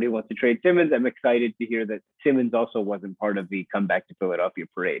 as somebody who wants to trade Simmons, I'm excited to hear that Simmons also wasn't part of the comeback to Philadelphia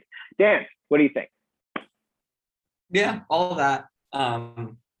parade. Dan, what do you think? Yeah, all of that.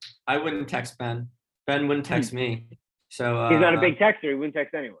 I wouldn't text Ben. Ben wouldn't text me. So he's not a big texter. He wouldn't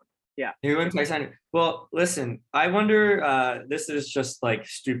text anyone. Yeah. He wouldn't text anyone. Well, listen, I wonder, this is just like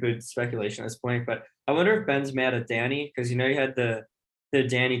stupid speculation at this point, but I wonder if Ben's mad at Danny because, you know, you had the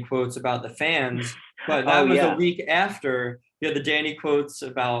Danny quotes about the fans, but that was a week after you had the Danny quotes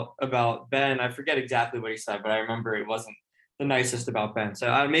about Ben. I forget exactly what he said, but I remember it wasn't the nicest about Ben.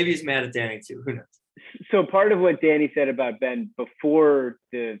 So maybe he's mad at Danny too. Who knows? So part of what Danny said about Ben before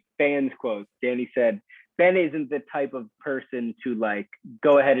the fans quotes, Danny said, Ben isn't the type of person to like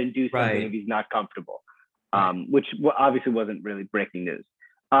go ahead and do something if he's not comfortable, which obviously wasn't really breaking news.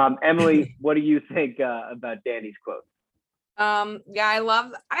 Emily, what do you think about Danny's quote? Yeah, I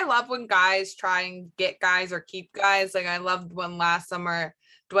love when guys try and get guys or keep guys. Like I loved when last summer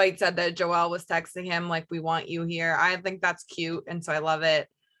Dwight said that Joel was texting him like, we want you here. I think that's cute. And so I love it.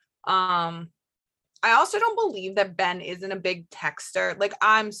 I also don't believe that Ben isn't a big texter. Like,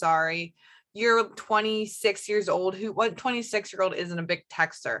 I'm sorry. You're 26 years old. What 26-year-old isn't a big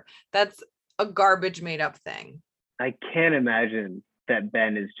texter? That's a garbage made up thing. I can't imagine that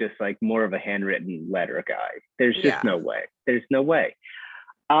Ben is just like more of a handwritten letter guy. There's just no way. There's no way.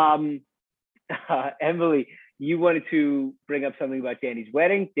 Emily, you wanted to bring up something about Danny's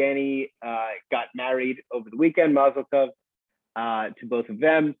wedding. Danny got married over the weekend, Mazel Tov, to both of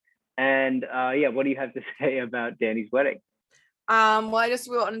them. And what do you have to say about Danny's wedding? Well, I just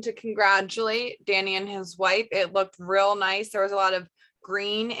wanted to congratulate Danny and his wife. It looked real nice. There was a lot of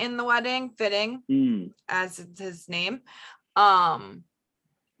green in the wedding, fitting as it's his name.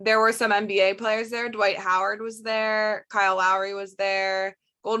 There were some NBA players there. Dwight Howard was there. Kyle Lowry was there.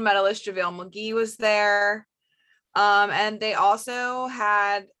 Gold medalist JaVale McGee was there. And they also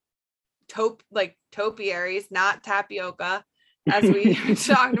had topiaries, not tapioca, as we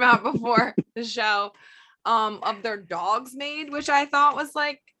talked about before the show, of their dogs made, which I thought was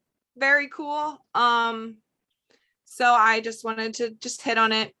like very cool. So I just wanted to just hit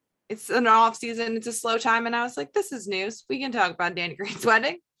on it. It's an off season. It's a slow time. And I was like, this is news. We can talk about Danny Green's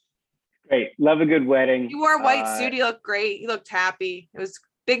wedding. Great. Love a good wedding. You wore a white suit. He looked great. He looked happy. It was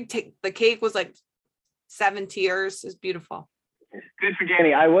big. The cake was like 7 tiers. It was beautiful. Good for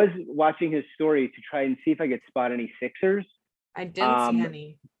Danny. I was watching his story to try and see if I could spot any Sixers. I didn't see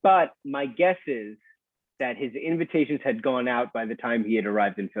any. But my guess is that his invitations had gone out by the time he had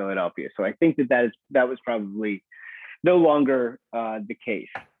arrived in Philadelphia. So I think that was probably no longer the case.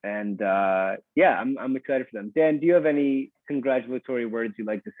 And I'm excited for them. Dan, do you have any congratulatory words you'd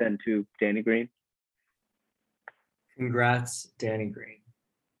like to send to Danny Green? Congrats, Danny Green.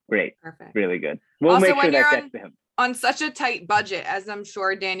 Great. Perfect. Really good. We'll also, make sure when that you're gets to him. On such a tight budget, as I'm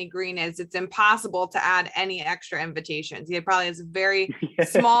sure Danny Green is, it's impossible to add any extra invitations. He probably has a very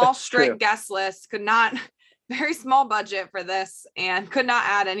small, strict guest list, very small budget for this, and could not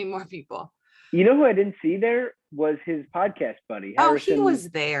add any more people. You know who I didn't see there was his podcast buddy, Harrison. Oh, he was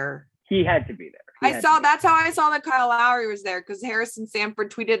there. He had to be there. That's how I saw that Kyle Lowry was there, because Harrison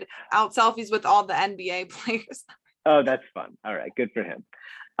Sanford tweeted out selfies with all the NBA players. Oh, that's fun. All right, good for him.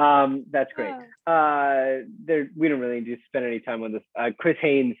 That's great. We don't really need to spend any time on this. Chris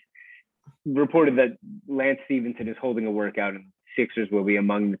Haynes reported that Lance Stevenson is holding a workout and Sixers will be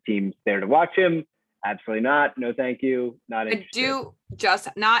among the teams there to watch him. Absolutely not. No, thank you. Not interested. Just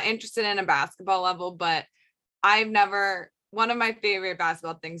not interested in a basketball level, but one of my favorite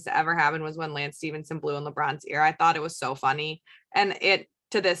basketball things to ever happen was when Lance Stevenson blew in LeBron's ear. I thought it was so funny, and it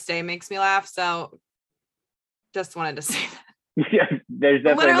to this day makes me laugh. So just wanted to say that. Yeah, there's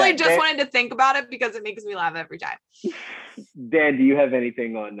definitely literally just wanted to think about it because it makes me laugh every time. Dan, do you have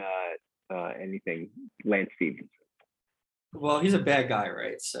anything on anything Lance Stevenson? Well, he's a bad guy,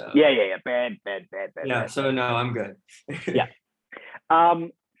 right? So yeah, bad. Yeah, so no, I'm good. Yeah.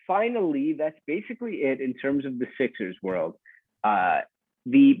 Finally, that's basically it in terms of the Sixers world.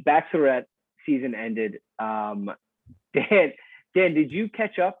 The Bachelorette season ended. Dan, did you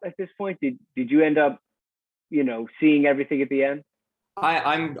catch up at this point? Did you end up, seeing everything at the end?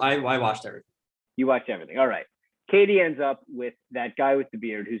 I watched everything. You watched everything. All right. Katie ends up with that guy with the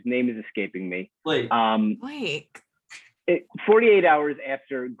beard whose name is escaping me. Blake. 48 hours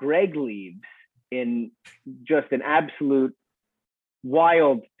after Greg leaves in just an absolute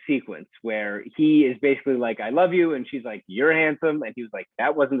wild sequence where he is basically like, I love you. And she's like, you're handsome. And he was like,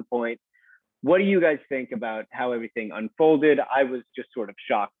 that wasn't the point. What do you guys think about how everything unfolded? I was just sort of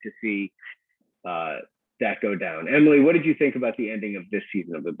shocked to see that go down. Emily, what did you think about the ending of this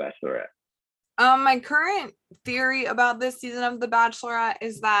season of The Bachelorette? My current theory about this season of The Bachelorette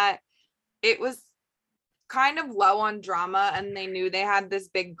is that it was kind of low on drama and they knew they had this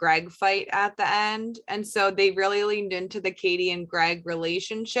big Greg fight at the end. And so they really leaned into the Katie and Greg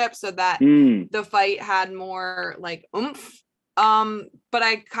relationship so that the fight had more like oomph. But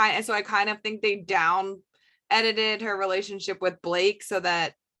I kind of think they down edited her relationship with Blake so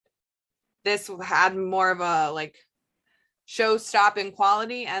that this had more of a like show-stopping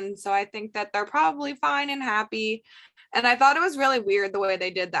quality, and so I think that they're probably fine and happy. And I thought it was really weird the way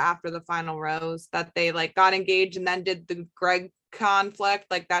they did the after the final rose, that they like got engaged and then did the Greg conflict.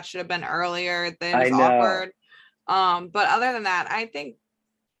 Like that should have been earlier. That was awkward. But other than that, I think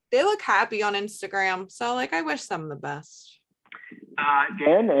they look happy on Instagram. So like I wish them the best.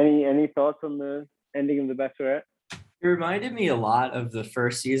 Dan, any thoughts on the ending of The Bachelorette? It reminded me a lot of the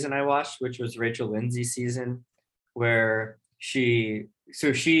first season I watched, which was Rachel Lindsay's season, where she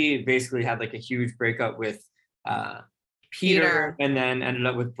basically had like a huge breakup with Peter and then ended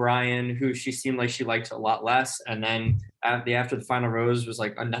up with Brian, who she seemed like she liked a lot less. And then after the final rose was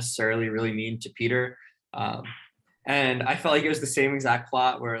like unnecessarily really mean to Peter. And I felt like it was the same exact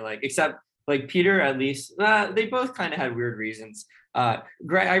plot where like, except like Peter, at least they both kind of had weird reasons.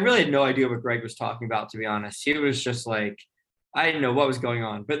 Greg, I really had no idea what Greg was talking about, to be honest. He was just like, I didn't know what was going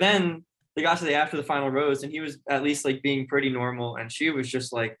on. But then they got to the after the final rose and he was at least like being pretty normal. And she was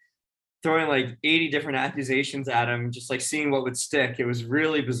just like throwing like 80 different accusations at him, just like seeing what would stick. It was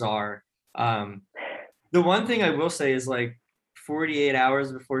really bizarre. The one thing I will say is like 48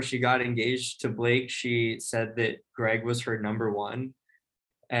 hours before she got engaged to Blake, she said that Greg was her number one.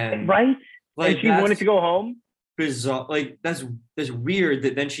 And right? Like and she wanted to go home? Bizarre. Like that's weird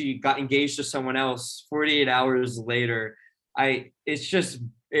that then she got engaged to someone else 48 hours later.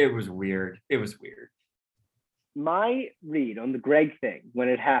 It was weird. It was weird. My read on the Greg thing, when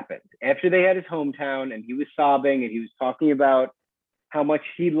it happened, after they had his hometown and he was sobbing and he was talking about how much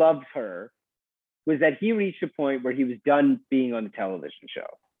he loves her, was that he reached a point where he was done being on the television show,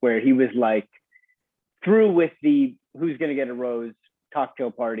 where he was like through with the who's going to get a rose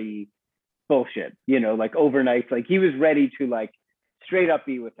cocktail party bullshit, like overnight. Like he was ready to like straight up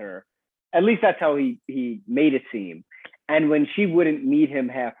be with her. At least that's how he made it seem. And when she wouldn't meet him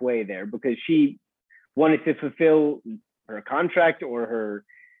halfway there because she wanted to fulfill her contract or her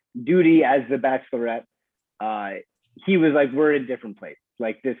duty as the Bachelorette, he was like, we're in a different place.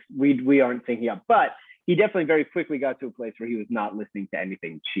 Like this, we aren't syncing up. But he definitely very quickly got to a place where he was not listening to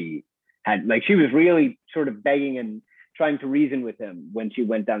anything she had. Like she was really sort of begging and trying to reason with him when she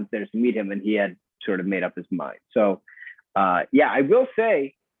went downstairs to meet him and he had sort of made up his mind. So yeah, I will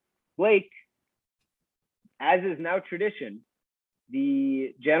say, Blake, as is now tradition,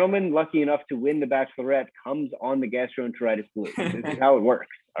 the gentleman lucky enough to win the Bachelorette comes on the gastroenteritis blue. This is how it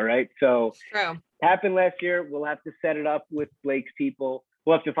works. All right. So True. Happened last year. We'll have to set it up with Blake's people.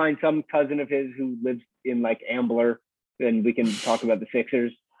 We'll have to find some cousin of his who lives in like Ambler, and we can talk about the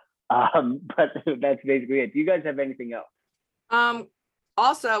Sixers. But that's basically it. Do you guys have anything else?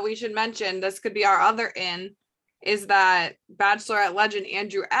 Also, we should mention, this could be our other in, is that Bachelorette legend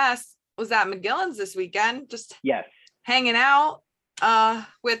Andrew S. was at McGillen's this weekend, just hanging out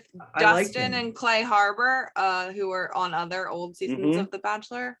with Dustin and Clay Harbor, who were on other old seasons of The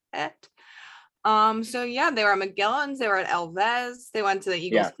Bachelorette. So yeah, they were at McGillen's, they were at Elvez, they went to the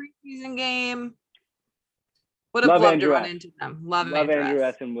Eagles preseason game. Would have loved to run into them. Love Andrew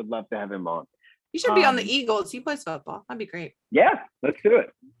S. and would love to have him on. You should be on the Eagles. He plays football. That'd be great. Yeah, let's do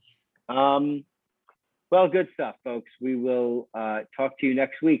it. Well, good stuff, folks. We will talk to you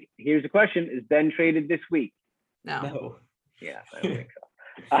next week. Here's a question. Is Ben traded this week? No. Yeah, I don't think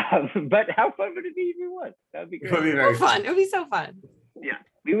so. But how fun would it be if he was? That would be great. It would be very fun. It would be so fun. Yeah,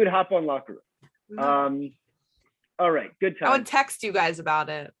 we would hop on Locker Room. All right, good time. I would text you guys about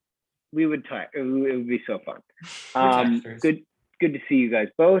it. We would talk. It would be so fun. Good to see you guys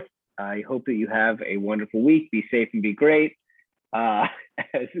both. I hope that you have a wonderful week. Be safe and be great. We got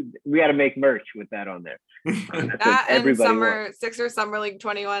to make merch with that on there. That and Sixers Summer League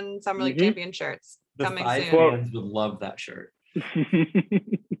 21 Summer League champion shirts. The Coming 5 soon. fans would love that shirt.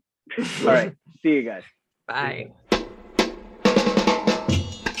 All right. See you guys. Bye.